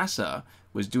NASA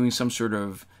was doing some sort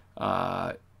of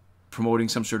promoting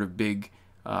some sort of big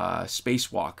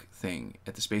spacewalk thing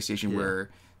at the space station, where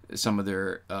some of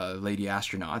their lady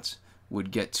astronauts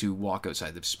would get to walk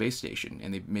outside the space station,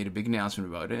 and they made a big announcement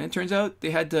about it. And it turns out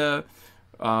they had to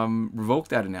revoke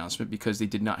that announcement because they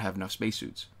did not have enough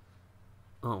spacesuits.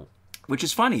 Oh. Which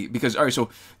is funny, because, all right, so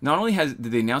not only did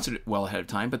they announce it well ahead of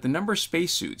time, but the number of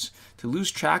spacesuits, to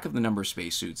lose track of the number of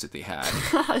spacesuits that they had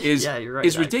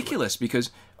is ridiculous, because,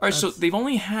 all right, so they've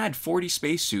only had 40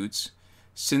 spacesuits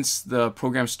since the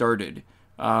program started.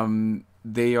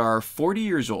 They are 40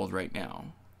 years old right now.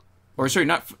 Or, sorry,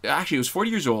 it was 40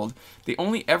 years old. They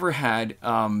only ever had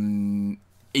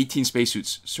 18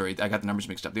 spacesuits. Sorry, I got the numbers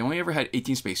mixed up. They only ever had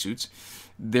 18 spacesuits.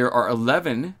 There are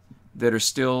 11 that are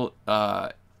still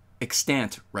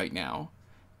extant right now.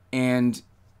 And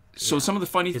so some of the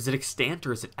funny... Is it extant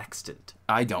or is it extant?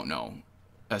 I don't know.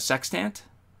 Sextant?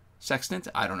 Sextant?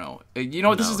 I don't know. You know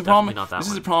what? This is the problem. This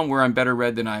is the problem where I'm better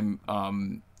read than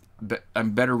I'm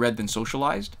better read than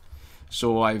socialized.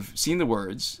 So I've seen the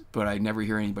words, but I never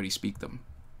hear anybody speak them.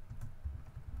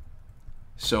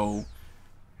 So...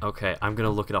 Okay, I'm going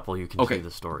to look it up while you continue the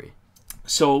story.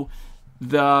 So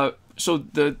the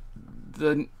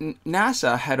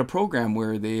NASA had a program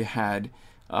where they had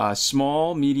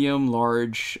small, medium,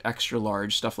 large, extra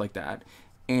large, stuff like that.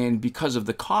 And because of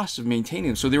the cost of maintaining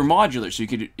them, so they were modular, so you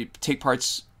could take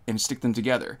parts and stick them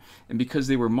together. And because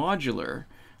they were modular,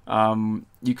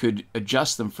 you could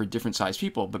adjust them for different size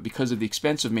people. But because of the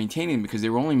expense of maintaining them, because they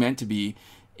were only meant to be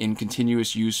in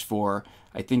continuous use for,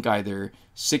 I think, either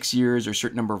 6 years or a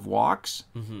certain number of walks,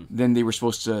 then they were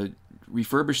supposed to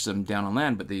refurbish them down on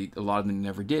land, but a lot of them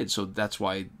never did. So that's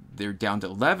why they're down to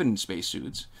 11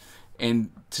 spacesuits.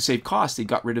 And to save costs, they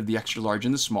got rid of the extra large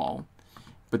and the small.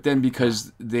 But then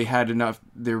because they had enough,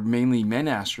 they're mainly men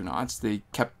astronauts,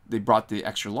 they brought the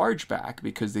extra large back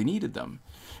because they needed them.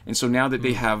 And so now that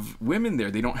they have women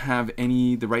there, they don't have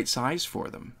the right size for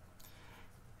them.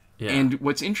 Yeah. And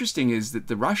what's interesting is that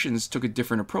the Russians took a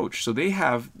different approach. So they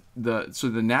have the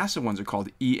NASA ones are called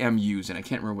EMUs, and I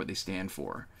can't remember what they stand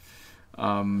for.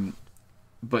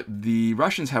 But the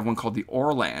Russians have one called the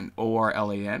Orlan,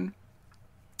 ORLAN.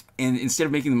 And instead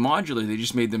of making them modular, they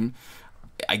just made them,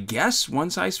 I guess,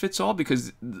 one size fits all.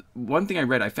 Because one thing I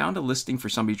read, I found a listing for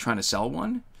somebody trying to sell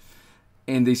one.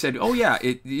 And they said, "Oh yeah,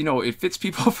 it fits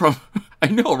people from." I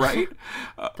know, right?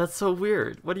 That's so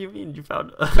weird. What do you mean you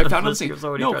found? I found a listing.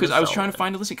 No, because I was trying to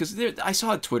find a listing because I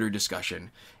saw a Twitter discussion,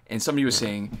 and somebody was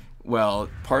saying, "Well,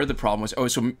 part of the problem was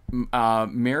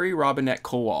Mary Robinette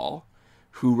Kowal,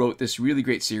 who wrote this really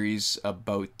great series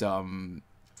about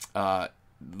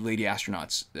lady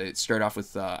astronauts. It started off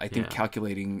with I think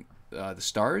calculating the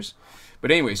stars,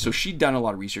 but anyway, so she'd done a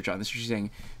lot of research on this. She's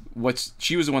saying."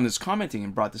 She was the one that's commenting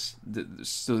and brought this.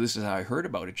 So this is how I heard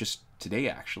about it just today,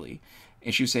 actually.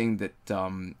 And she was saying that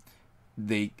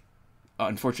they,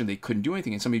 unfortunately, they couldn't do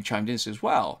anything. And somebody chimed in and says,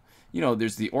 "Well,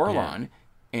 there's the Orlan,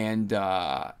 and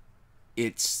they're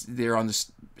on the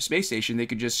space station. They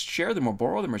could just share them or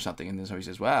borrow them or something." And then somebody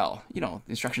says, "Well, the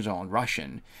instructions are all in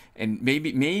Russian, and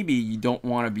maybe you don't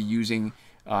want to be using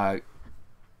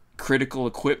critical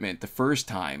equipment the first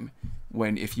time."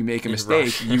 When if you make a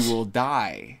mistake, you will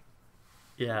die.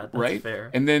 Yeah, that's right? fair.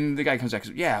 And then the guy comes back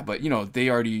and says, "Yeah, but they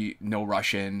already know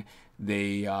Russian.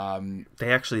 They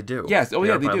actually do. Yes, they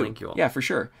do. Yeah, for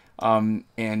sure. And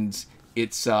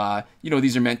it's these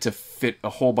are meant to fit a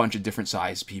whole bunch of different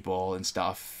size people and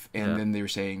stuff. And then they were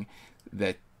saying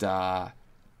that the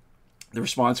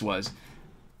response was,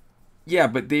 "Yeah,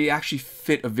 but they actually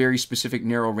fit a very specific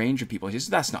narrow range of people." He says,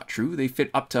 "That's not true. They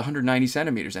fit up to 190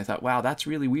 centimeters. And I thought, wow, that's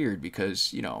really weird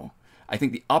because, I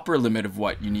think the upper limit of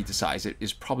what you need to size it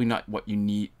is probably not what you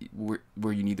need,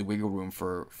 where you need the wiggle room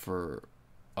for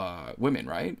women,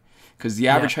 right? Because the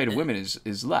average height of women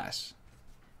is less.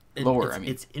 Lower,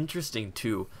 It's interesting,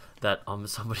 too, that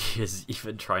somebody is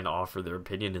even trying to offer their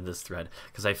opinion in this thread,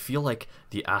 because I feel like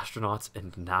the astronauts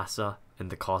and NASA and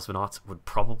the cosmonauts would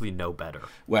probably know better.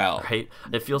 Well, right?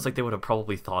 It feels like they would have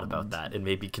probably thought about that and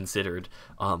maybe considered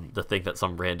the thing that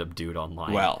some random dude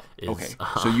online okay.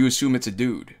 So you assume it's a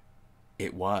dude.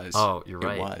 It was. Oh, you're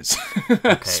right. It was.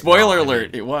 Okay, Spoiler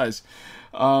alert, it was.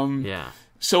 Yeah.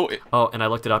 So and I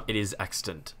looked it up. It is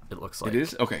extant. It looks like it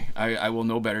is. Okay, I will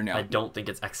know better now. I don't think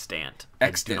it's extant.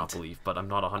 Extant. I do not believe, but I'm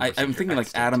not 100%. I'm thinking like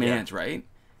Adam Ant, right?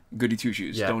 Goody two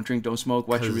shoes. Yeah. Don't drink, don't smoke.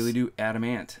 What you really do, Adam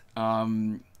Ant.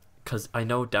 Because I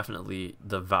know definitely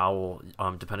the vowel,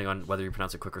 depending on whether you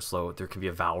pronounce it quick or slow, there can be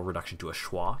a vowel reduction to a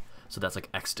schwa. So that's like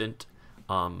extant.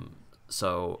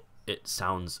 So it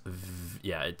sounds,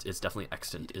 it's definitely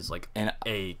extant is like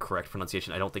a correct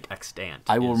pronunciation. I don't think extant.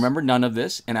 I will remember none of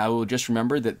this, and I will just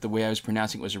remember that the way I was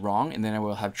pronouncing it was wrong, and then I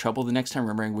will have trouble the next time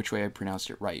remembering which way I pronounced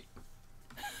it right.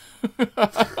 Does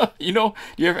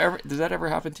that ever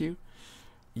happen to you?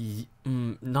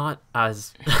 Not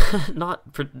as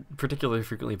particularly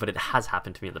frequently, but it has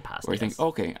happened to me in the past. Where I think,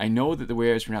 okay, I know that the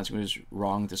way I was pronouncing it was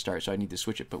wrong to start, so I need to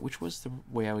switch it. But which was the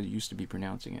way I used to be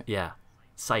pronouncing it? Yeah,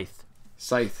 scythe.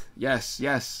 Scythe. Yes,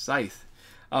 scythe.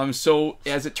 So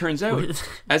as it turns out,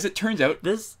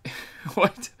 this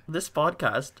what this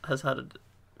podcast has had a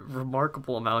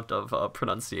remarkable amount of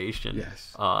pronunciation.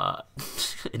 Yes.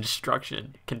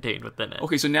 Instruction contained within it.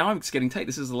 Okay, so now it's getting tight.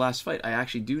 This is the last fight. I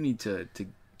actually do need to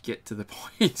get to the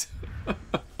point.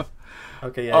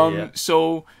 Okay, yeah.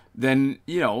 So then,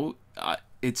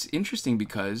 it's interesting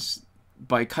because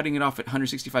by cutting it off at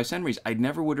 165 centimeters, I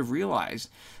never would have realized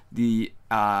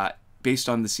based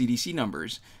on the CDC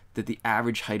numbers, that the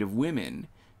average height of women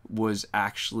was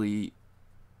actually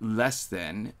less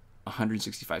than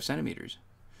 165 centimeters.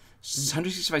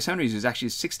 165 centimeters is actually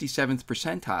the 67th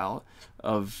percentile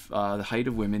of the height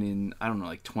of women in, I don't know,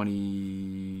 like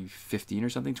 2015 or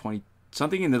something,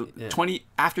 something in the 20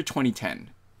 after 2010.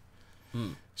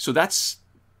 So that's,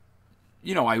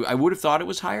 you know, I would have thought it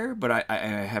was higher, but I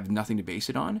have nothing to base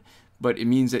it on. But it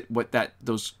means that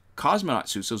those cosmonaut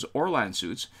suits, those Orlan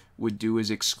suits, would do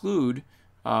is exclude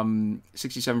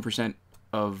 67%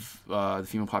 of the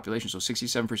female population. So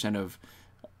 67% of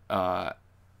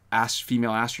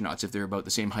female astronauts, if they're about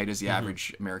the same height as the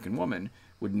average American woman,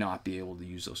 would not be able to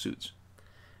use those suits.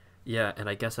 Yeah, and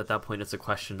I guess at that point it's a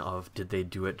question of, did they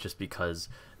do it just because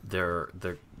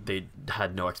they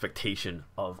had no expectation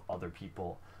of other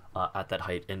people at that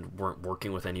height and weren't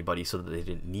working with anybody so that they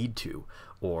didn't need to,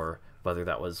 or whether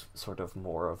that was sort of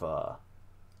more of a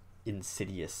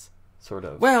insidious sort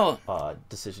of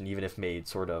decision, even if made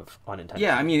sort of unintentionally.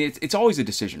 Yeah, I mean, it's always a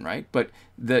decision, right? But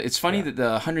it's funny that the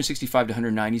 165 to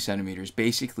 190 centimeters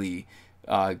basically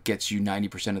gets you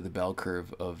 90% of the bell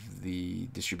curve of the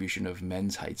distribution of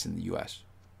men's heights in the U.S.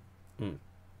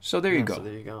 So there you go. So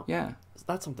there you go. Yeah.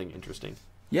 That's something interesting.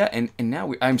 Yeah, and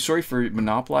now I'm sorry for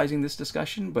monopolizing this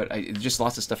discussion, but just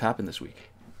lots of stuff happened this week.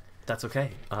 That's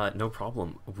okay. No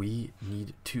problem. We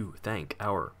need to thank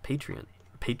our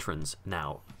patrons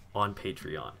now on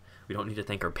Patreon. We don't need to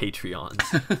thank our Patreons.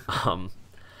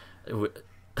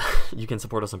 You can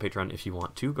support us on Patreon if you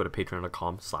want to. Go to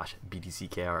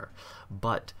patreon.com/BDCKR.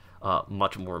 But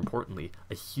much more importantly,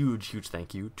 a huge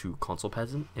thank you to Console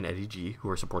Peasant and Eddy G, who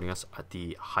are supporting us at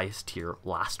the highest tier,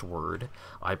 Last Word,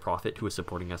 iProphet, who is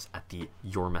supporting us at the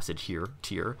Your Message Here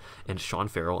tier, and Shawn,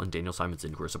 Farrell, and Daniel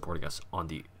Simonson, who are supporting us on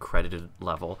the credited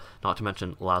level, not to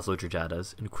mention Laszlo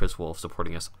Drajadas and Chris Wolf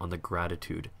supporting us on the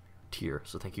gratitude tier.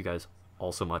 So thank you guys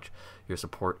all so much. Your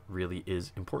support really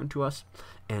is important to us,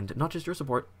 and not just your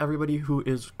support, everybody who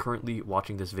is currently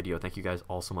watching this video, thank you guys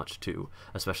all so much too,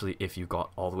 especially if you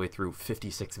got all the way through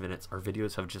 56 minutes. Our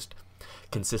videos have just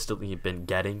consistently been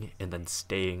getting and then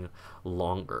staying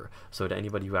longer, so to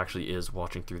anybody who actually is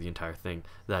watching through the entire thing,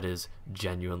 that is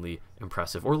genuinely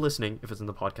impressive, or listening if it's in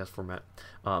the podcast format.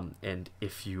 And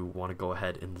if you want to go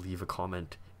ahead and leave a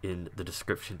comment in the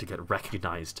description to get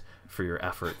recognized for your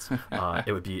efforts,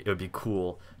 it would be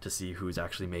cool to see who's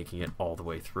actually making it all the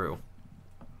way through.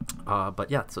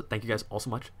 But yeah, so thank you guys all so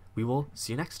much. We will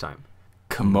see you next time.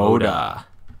 Komoda.